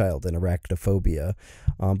Problem Child and Arachnophobia.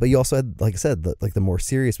 But you also had, like I said, the more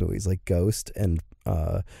serious movies like Ghost and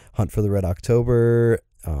Hunt for the Red October,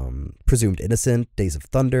 Presumed Innocent, Days of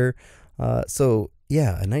Thunder. So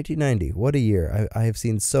yeah, 1990, what a year. I have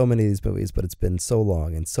seen so many of these movies, but it's been so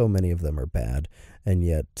long and so many of them are bad and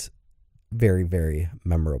yet very, very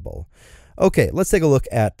memorable. Okay, let's take a look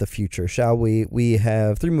at the future, shall we? We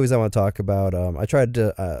have 3 movies I want to talk about. I tried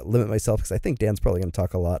to limit myself because I think Dan's probably going to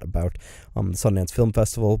talk a lot about the Sundance Film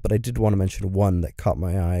Festival, but I did want to mention one that caught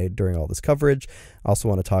my eye during all this coverage. I also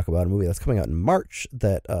want to talk about a movie that's coming out in March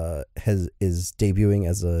that is debuting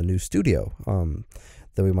as a new studio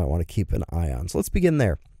that we might want to keep an eye on. So let's begin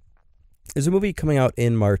there. There's a movie coming out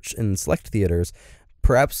in March in select theaters.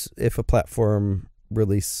 Perhaps if a platform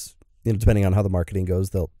release, depending on how the marketing goes,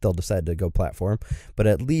 they'll decide to go platform, but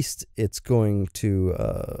at least it's going to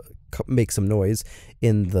make some noise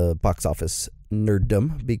in the box office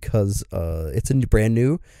nerddom because it's a brand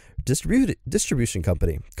new distribution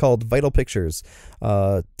company called Vital Pictures,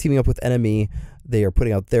 teaming up with NME. They are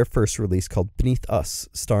putting out their first release called Beneath Us,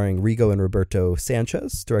 starring Rigo and Roberto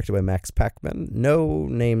Sanchez, directed by Max Pachman. No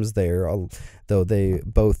names there, though they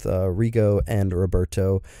both, Rigo and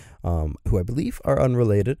Roberto, who I believe are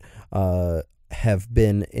unrelated, have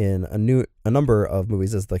been in a number of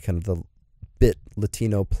movies as the kind of the bit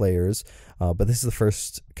Latino players. But this is the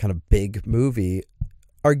first kind of big movie,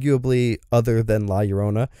 arguably other than La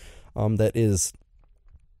Llorona, that is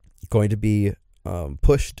going to be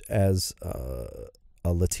pushed as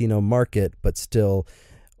a Latino market, but still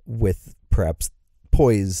with perhaps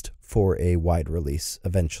poised for a wide release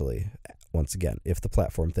eventually. Once again, if the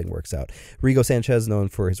platform thing works out. Rigo Sanchez, known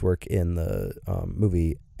for his work in the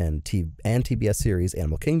movie and TBS series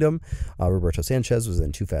Animal Kingdom. Roberto Sanchez was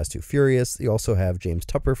in Too Fast, Too Furious. You also have James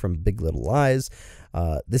Tupper from Big Little Lies.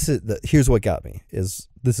 Here's what got me.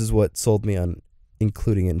 This is what sold me on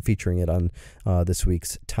including it and featuring it on this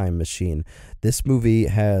week's Time Machine. This movie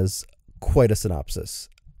has quite a synopsis.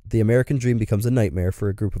 The American dream becomes a nightmare for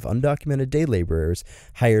a group of undocumented day laborers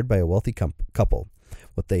hired by a wealthy couple.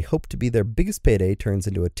 What they hope to be their biggest payday turns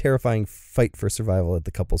into a terrifying fight for survival at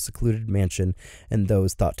the couple's secluded mansion, and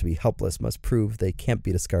those thought to be helpless must prove they can't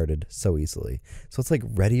be discarded so easily. So it's like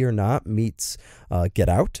Ready or Not meets Get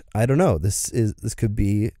Out. I don't know. This could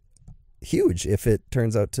be huge if it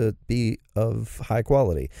turns out to be of high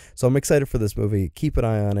quality. So I'm excited for this movie. Keep an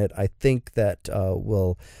eye on it. I think that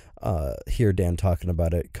we'll hear Dan talking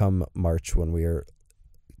about it come March when we are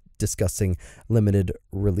discussing limited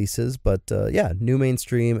releases. But yeah, New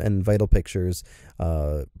Mainstream and Vital Pictures,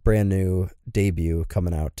 brand new debut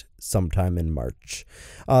coming out sometime in March.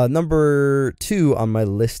 Number 2 on my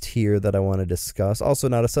list here that I want to discuss, also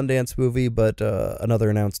not a Sundance movie, but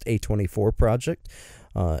another announced A24 project.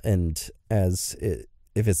 And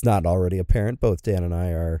if it's not already apparent, both Dan and I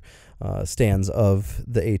are stands of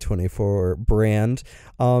the A24 brand.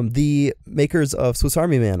 The makers of Swiss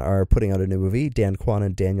Army Man are putting out a new movie. Dan Kwan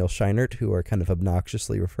and Daniel Scheinert, who are kind of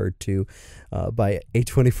obnoxiously referred to by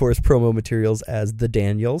A24's promo materials as the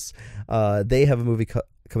Daniels. They have a movie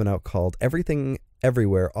coming out called Everything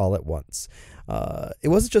Everywhere All at Once. It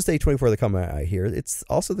wasn't just A24 that come out here. It's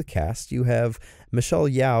also the cast. You have Michelle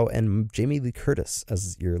Yeoh and Jamie Lee Curtis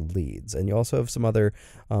as your leads. And you also have some other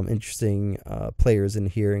interesting players in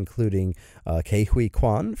here, including Ke Huy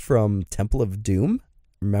Quan from Temple of Doom.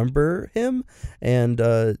 Remember him?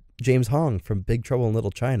 And James Hong from Big Trouble in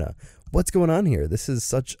Little China. What's going on here? This is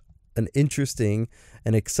such an interesting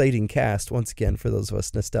and exciting cast, once again, for those of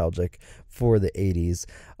us nostalgic for the 80s.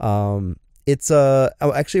 It's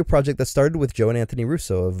actually a project that started with Joe and Anthony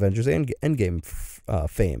Russo of Avengers Endgame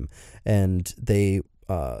fame, and they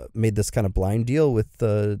made this kind of blind deal with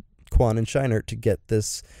Kwan and Scheinert to get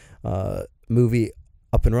this movie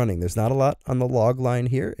up and running. There's not a lot on the log line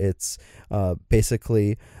here. It's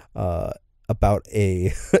basically about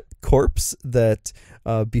a corpse that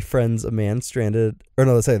befriends a man stranded, or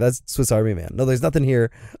no, let's say that's Swiss Army Man. No, there's nothing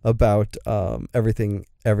here about Everything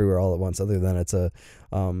Everywhere All at Once, other than it's a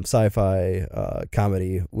sci-fi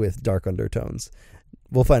comedy with dark undertones.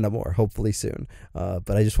 We'll find out more hopefully soon,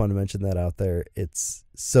 but I just wanted to mention that out there. It's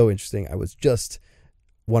so interesting. I was just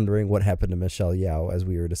wondering what happened to Michelle Yeoh as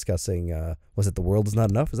we were discussing, was it The World Is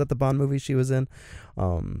Not Enough? Is that the Bond movie she was in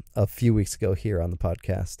a few weeks ago here on the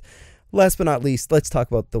podcast? Last but not least, let's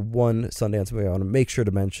talk about the one Sundance movie I want to make sure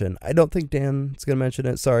to mention. I don't think Dan's going to mention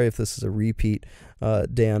it. Sorry if this is a repeat,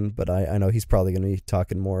 Dan, but I know he's probably going to be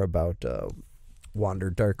talking more about Wander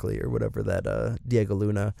Darkly or whatever that Diego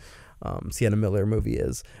Luna, Sienna Miller movie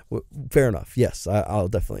is. Fair enough. Yes, I'll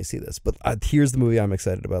definitely see this. But here's the movie I'm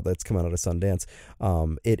excited about that's coming out of Sundance.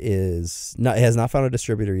 It has not found a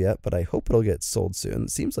distributor yet, but I hope it'll get sold soon. It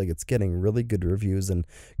seems like it's getting really good reviews and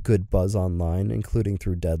good buzz online, including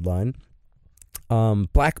through Deadline.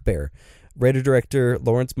 Black Bear. Writer-director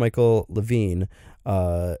Lawrence Michael Levine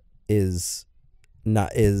is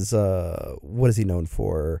what is he known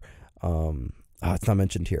for? It's not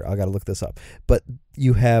mentioned here. I got to look this up. But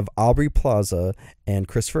you have Aubrey Plaza and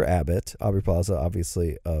Christopher Abbott. Aubrey Plaza,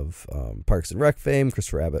 obviously, of Parks and Rec fame.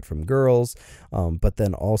 Christopher Abbott from Girls. But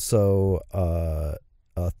then also a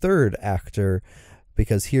third actor,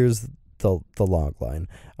 because here's the log line.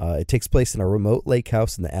 It takes place in a remote lake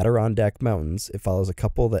house in the Adirondack Mountains. It follows a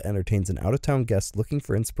couple that entertains an out-of-town guest looking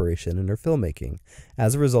for inspiration in her filmmaking.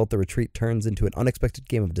 As a result, the retreat turns into an unexpected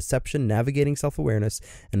game of deception, navigating self-awareness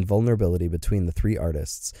and vulnerability between the three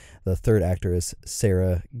artists. The third actor is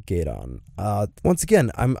Sarah Gadon. Once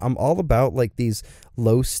again, I'm all about like these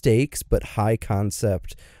low stakes but high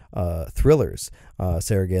concept thrillers.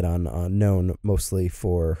 Sarah Gadon, known mostly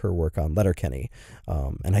for her work on Letterkenny,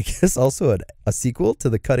 and I guess also a sequel to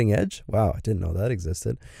The Cutting Edge. Wow, I didn't know that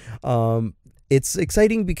existed. It's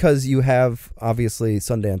exciting because you have, obviously,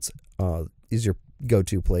 Sundance is your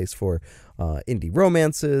go-to place for indie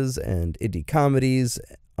romances and indie comedies,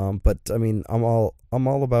 but I mean, I'm all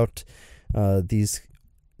about these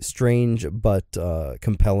strange but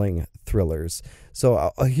compelling thrillers.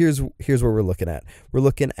 So here's what we're looking at. We're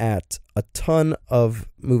looking at a ton of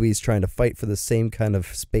movies trying to fight for the same kind of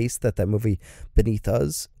space that movie Beneath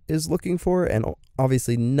Us is looking for, and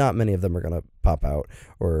obviously not many of them are going to pop out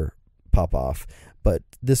or pop off, but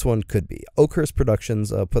this one could be. Oakhurst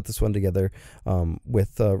Productions put this one together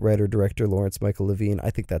with writer-director Lawrence Michael Levine. I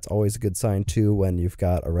think that's always a good sign, too, when you've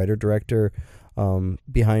got a writer-director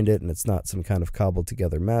behind it and it's not some kind of cobbled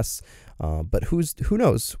together mess. But who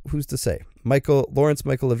knows? Who's to say? Lawrence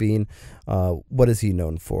Michael Levine, what is he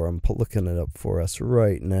known for? I'm looking it up for us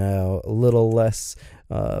right now. A little less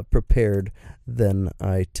prepared than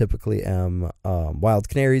I typically am. Wild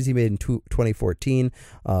Canaries he made in 2014.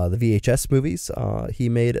 The VHS movies he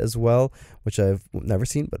made as well, which I've never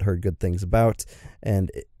seen but heard good things about. And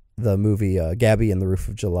the movie Gabby and the Roof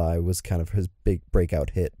of July was kind of his big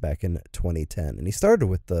breakout hit back in 2010. And he started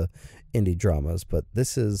with the indie dramas, but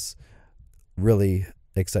this is really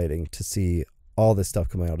exciting to see all this stuff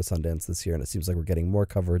coming out of Sundance this year, and it seems like we're getting more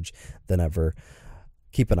coverage than ever.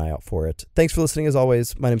 keep an eye out for it. Thanks for listening as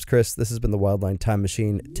always. My name's Chris. This has been the Wildline Time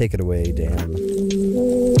Machine. Take it away, Dan.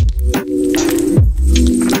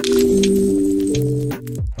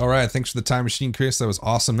 All right, thanks for the time machine, Chris. That was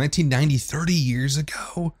awesome. 1990, 30 years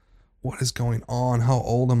ago. What is going on? How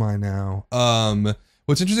old am I now?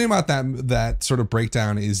 What's interesting about that sort of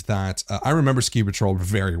breakdown is that I remember Ski Patrol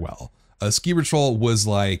very well. Ski Patrol was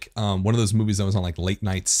like one of those movies that was on like late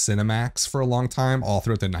night Cinemax for a long time, all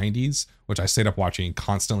throughout the 90s, which I stayed up watching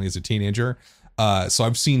constantly as a teenager. So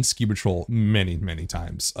I've seen Ski Patrol many, many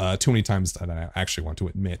times, too many times that I actually want to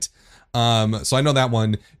admit. So I know that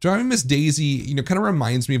one. Driving Miss Daisy, you know, kind of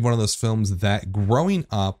reminds me of one of those films that growing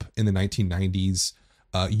up in the 1990s,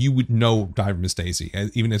 you would know Driving Miss Daisy.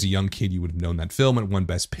 Even as a young kid, you would have known that film. It won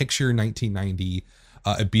Best Picture in 1990.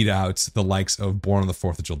 It beat out the likes of Born on the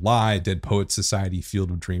 4th of July, Dead Poets Society, Field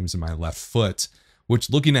of Dreams, and My Left Foot, which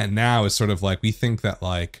looking at now is sort of like, we think that,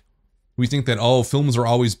 oh, films are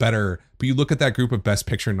always better. But you look at that group of Best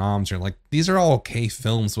Picture noms, you're like, these are all okay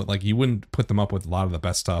films, but like you wouldn't put them up with a lot of the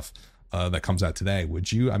best stuff that comes out today,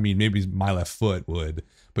 would you? I mean, maybe My Left Foot would,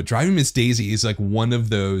 but Driving Miss Daisy is like one of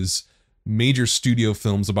those major studio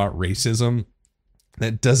films about racism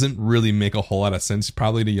that doesn't really make a whole lot of sense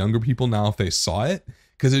probably to younger people now if they saw it,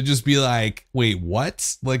 because it'd just be like, wait,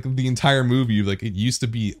 what? Like the entire movie, like it used to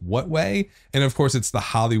be what way? And of course it's the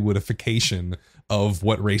Hollywoodification of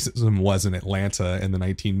what racism was in Atlanta in the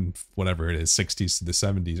 60s to the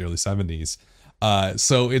 70s, early 70s.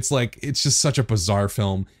 So it's like, it's just such a bizarre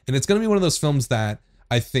film. And it's going to be one of those films that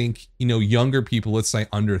I think, you know, younger people, let's say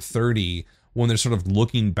under 30, when they're sort of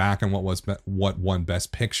looking back on what won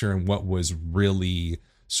Best Picture and what was really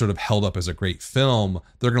sort of held up as a great film,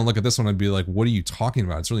 they're going to look at this one and be like, what are you talking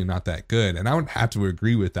about? It's really not that good. And I would have to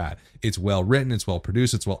agree with that. It's well written, it's well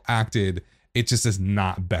produced, it's well acted. It just is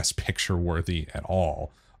not Best Picture worthy at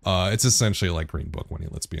all. It's essentially like Green Book winning,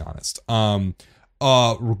 let's be honest.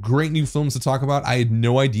 Great new films to talk about. I had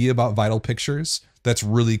no idea about Vital Pictures. That's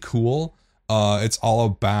really cool. It's all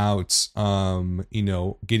about, you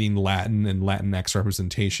know, getting Latin and Latinx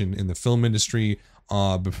representation in the film industry,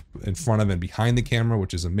 in front of and behind the camera,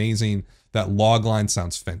 which is amazing. That log line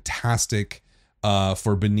sounds fantastic.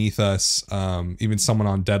 For Beneath Us, even someone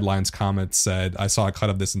on Deadline's comments said, I saw a cut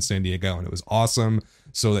of this in San Diego and it was awesome.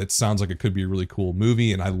 So it sounds like it could be a really cool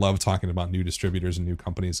movie. And I love talking about new distributors and new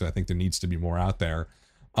companies. So I think there needs to be more out there.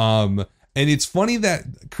 And it's funny that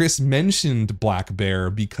Chris mentioned Black Bear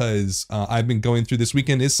because I've been going through, this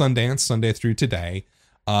weekend is Sundance, Sunday through today.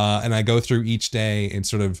 And I go through each day and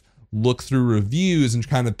sort of look through reviews and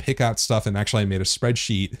kind of pick out stuff. And actually I made a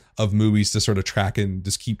spreadsheet of movies to sort of track and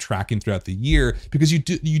just keep tracking throughout the year, because you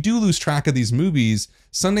do lose track of these movies.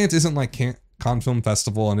 Sundance isn't like Cannes Film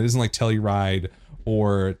Festival, and it isn't like Telluride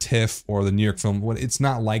or TIFF or the New York Film. It's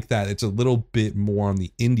not like that. It's a little bit more on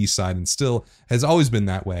the indie side, and still has always been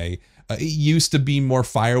that way. It used to be more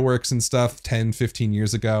fireworks and stuff 10, 15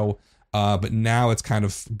 years ago. But now it's kind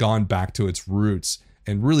of gone back to its roots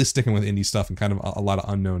and really sticking with indie stuff and kind of a lot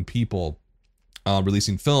of unknown people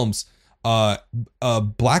releasing films.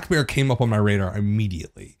 Black Bear came up on my radar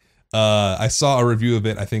immediately. I saw a review of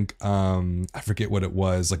it. I think, I forget what it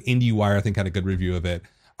was. Like IndieWire, I think, had a good review of it.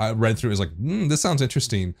 I read through it, was like, this sounds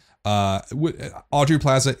interesting. Aubrey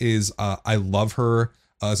Plaza is, I love her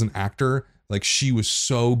as an actor. Like, she was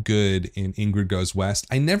so good in Ingrid Goes West.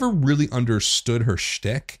 I never really understood her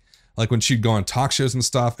shtick. Like when she'd go on talk shows and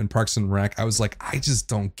stuff and Parks and Rec, I was like, I just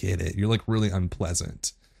don't get it. You're like really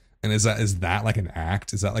unpleasant. And is that like an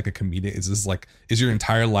act? Is that like a comedic? Is this like, is your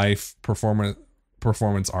entire life performance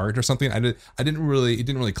art or something? It didn't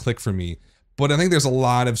really click for me. But I think there's a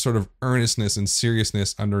lot of sort of earnestness and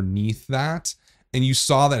seriousness underneath that. And you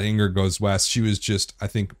saw that Ingrid Goes West. She was just, I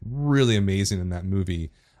think, really amazing in that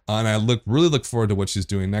movie. And I really look forward to what she's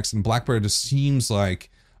doing next. And Black Bear just seems like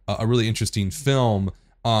a really interesting film.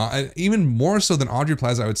 Even more so than Aubrey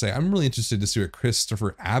Plaza, I would say. I'm really interested to see what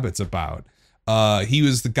Christopher Abbott's about. He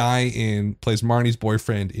was the guy plays Marnie's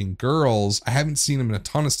boyfriend in Girls. I haven't seen him in a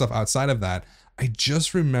ton of stuff outside of that. I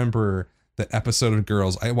just remember that episode of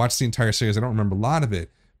Girls. I watched the entire series. I don't remember a lot of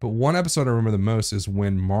it, but one episode I remember the most is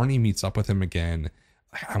when Marnie meets up with him again.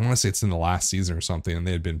 I want to say it's in the last season or something, and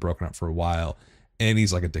they had been broken up for a while, and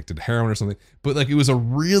he's like addicted to heroin or something. But like, it was a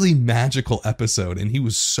really magical episode, and he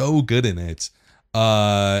was so good in it.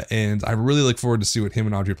 And I really look forward to see what him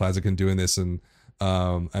and Aubrey Plaza can do in this. And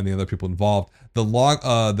and the other people involved.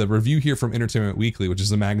 The review here from Entertainment Weekly, which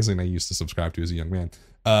is a magazine I used to subscribe to as a young man,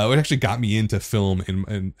 it actually got me into film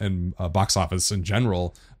and box office in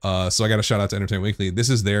general. So I got a shout out to Entertainment Weekly. This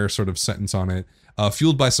is their sort of sentence on it.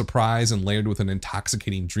 Fueled by surprise and layered with an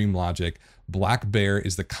intoxicating dream logic, Black Bear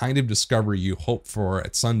is the kind of discovery you hope for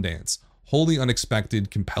at Sundance. Wholly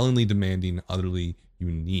unexpected, compellingly demanding, utterly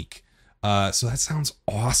unique. So that sounds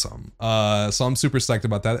awesome. So I'm super psyched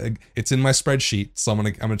about that. It's in my spreadsheet, so I'm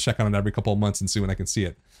gonna check on it every couple of months and see when I can see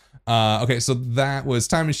it. Okay, so that was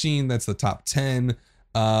Time Machine. That's the top 10.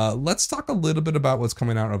 Let's talk a little bit about what's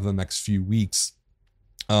coming out over the next few weeks.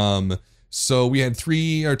 So we had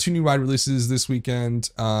 2 new wide releases this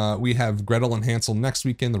weekend. We have Gretel and Hansel next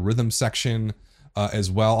weekend, the rhythm section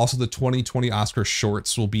as well. Also, the 2020 Oscar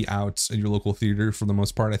shorts will be out in your local theater for the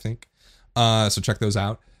most part, I think. So check those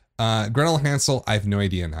out. Gretel and Hansel, I have no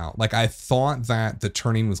idea now. Like, I thought that the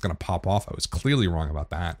turning was going to pop off. I was clearly wrong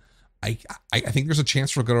about that. I think there's a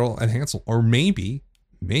chance for Gretel and Hansel, or maybe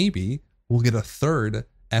we'll get a third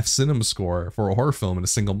F Cinema score for a horror film in a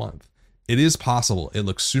single month. It is possible. It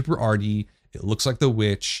looks super arty. It looks like The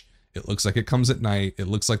Witch. It looks like It Comes at Night. It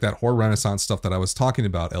looks like that horror renaissance stuff that I was talking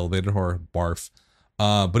about, elevated horror, barf.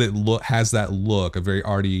 But it has that look, a very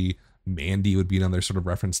arty. Mandy would be another sort of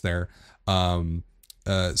reference there.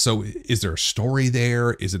 So is there a story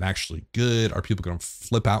there? Is it actually good? Are people going to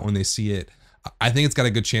flip out when they see it? I think it's got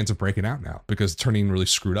a good chance of breaking out now because turning really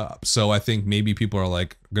screwed up. So I think maybe people are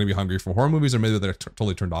like going to be hungry for horror movies, or maybe they're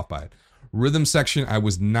totally turned off by it. Rhythm section, I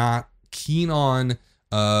was not keen on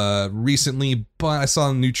recently, but I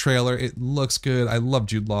saw a new trailer. It looks good. I love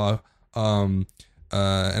Jude Law. And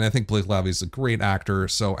I think Blake Lively is a great actor.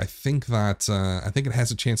 So I think that it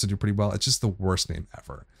has a chance to do pretty well. It's just the worst name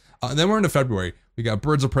ever. And then we're into February. We got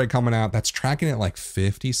Birds of Prey coming out. That's tracking at like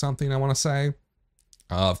 50 something, I want to say.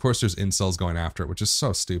 Of course, there's incels going after it, which is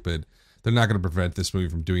so stupid. They're not going to prevent this movie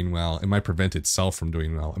from doing well. It might prevent itself from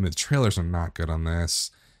doing well. I mean, the trailers are not good on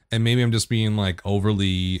this. And maybe I'm just being like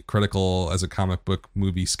overly critical as a comic book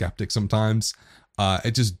movie skeptic sometimes.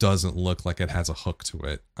 It just doesn't look like it has a hook to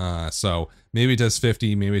it. So maybe it does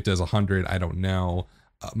 50, maybe it does 100. I don't know.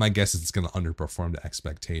 My guess is it's going to underperform the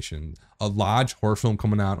expectation. A Lodge horror film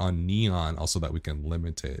coming out on Neon, also that weekend,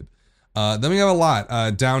 limited. Then we have a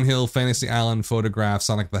lot. Downhill, Fantasy Island, Photograph,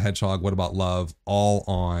 Sonic the Hedgehog, What About Love, all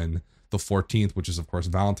on the 14th, which is, of course,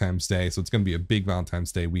 Valentine's Day. So it's going to be a big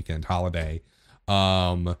Valentine's Day weekend holiday.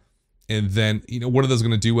 And then, what are those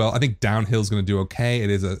going to do well? I think Downhill is going to do okay.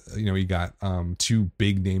 It is you got 2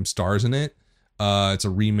 big name stars in it. It's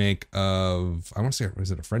a remake of, I want to say,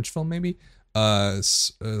 is it a French film maybe?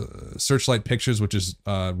 Searchlight Pictures, which is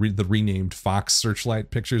the renamed Fox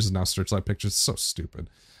Searchlight Pictures, is now Searchlight Pictures. So stupid.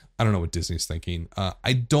 I don't know what Disney's thinking.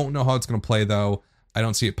 I don't know how it's going to play, though. I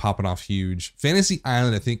don't see it popping off huge. Fantasy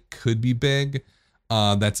Island, I think, could be big.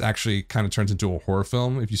 That's actually kind of turns into a horror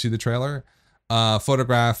film if you see the trailer.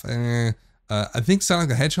 Photograph, I think Sonic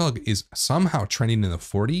the Hedgehog is somehow trending in the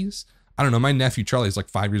 40s. I don't know. My nephew Charlie is like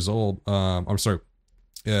 5 years old. I'm sorry.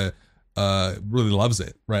 Really loves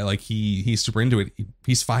it, right? Like he's super into it.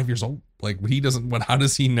 He's 5 years old. Like how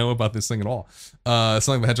does he know about this thing at all?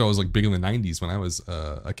 Sonic the Hedgehog was like big in the 90s when I was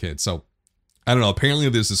a kid. So I don't know. Apparently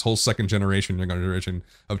there's this whole younger generation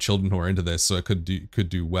of children who are into this. So it could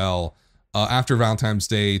do well. After Valentine's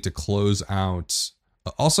Day to close out.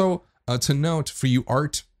 Also to note for you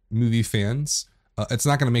art movie fans, it's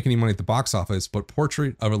not going to make any money at the box office, but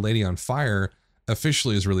Portrait of a Lady on Fire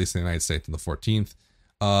officially is released in the United States on the 14th.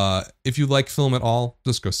 If you like film at all,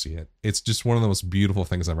 just go see it. It's just one of the most beautiful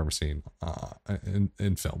things I've ever seen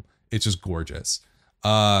in film. It's just gorgeous.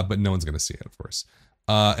 But no one's going to see it, of course.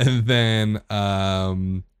 And then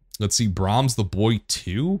let's see, Brahms the Boy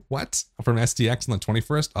 2. What? From STX on the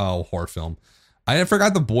 21st? Oh, horror film. I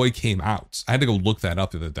forgot The Boy came out. I had to go look that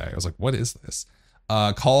up the other day. I was like, what is this?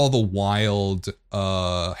 Call of the Wild.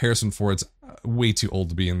 Harrison Ford's way too old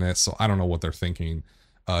to be in this, so I don't know what they're thinking.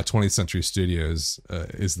 20th Century Studios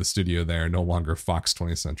is the studio there, no longer Fox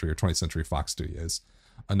 20th Century or 20th Century Fox Studios.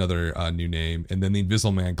 Another new name. And then The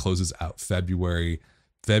Invisible Man closes out February.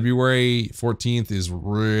 February 14th is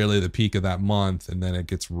really the peak of that month, and then it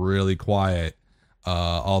gets really quiet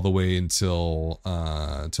all the way until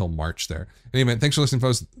March there. Anyway, thanks for listening,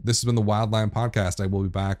 folks. This has been the Wildline Podcast. I will be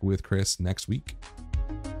back with Chris next week.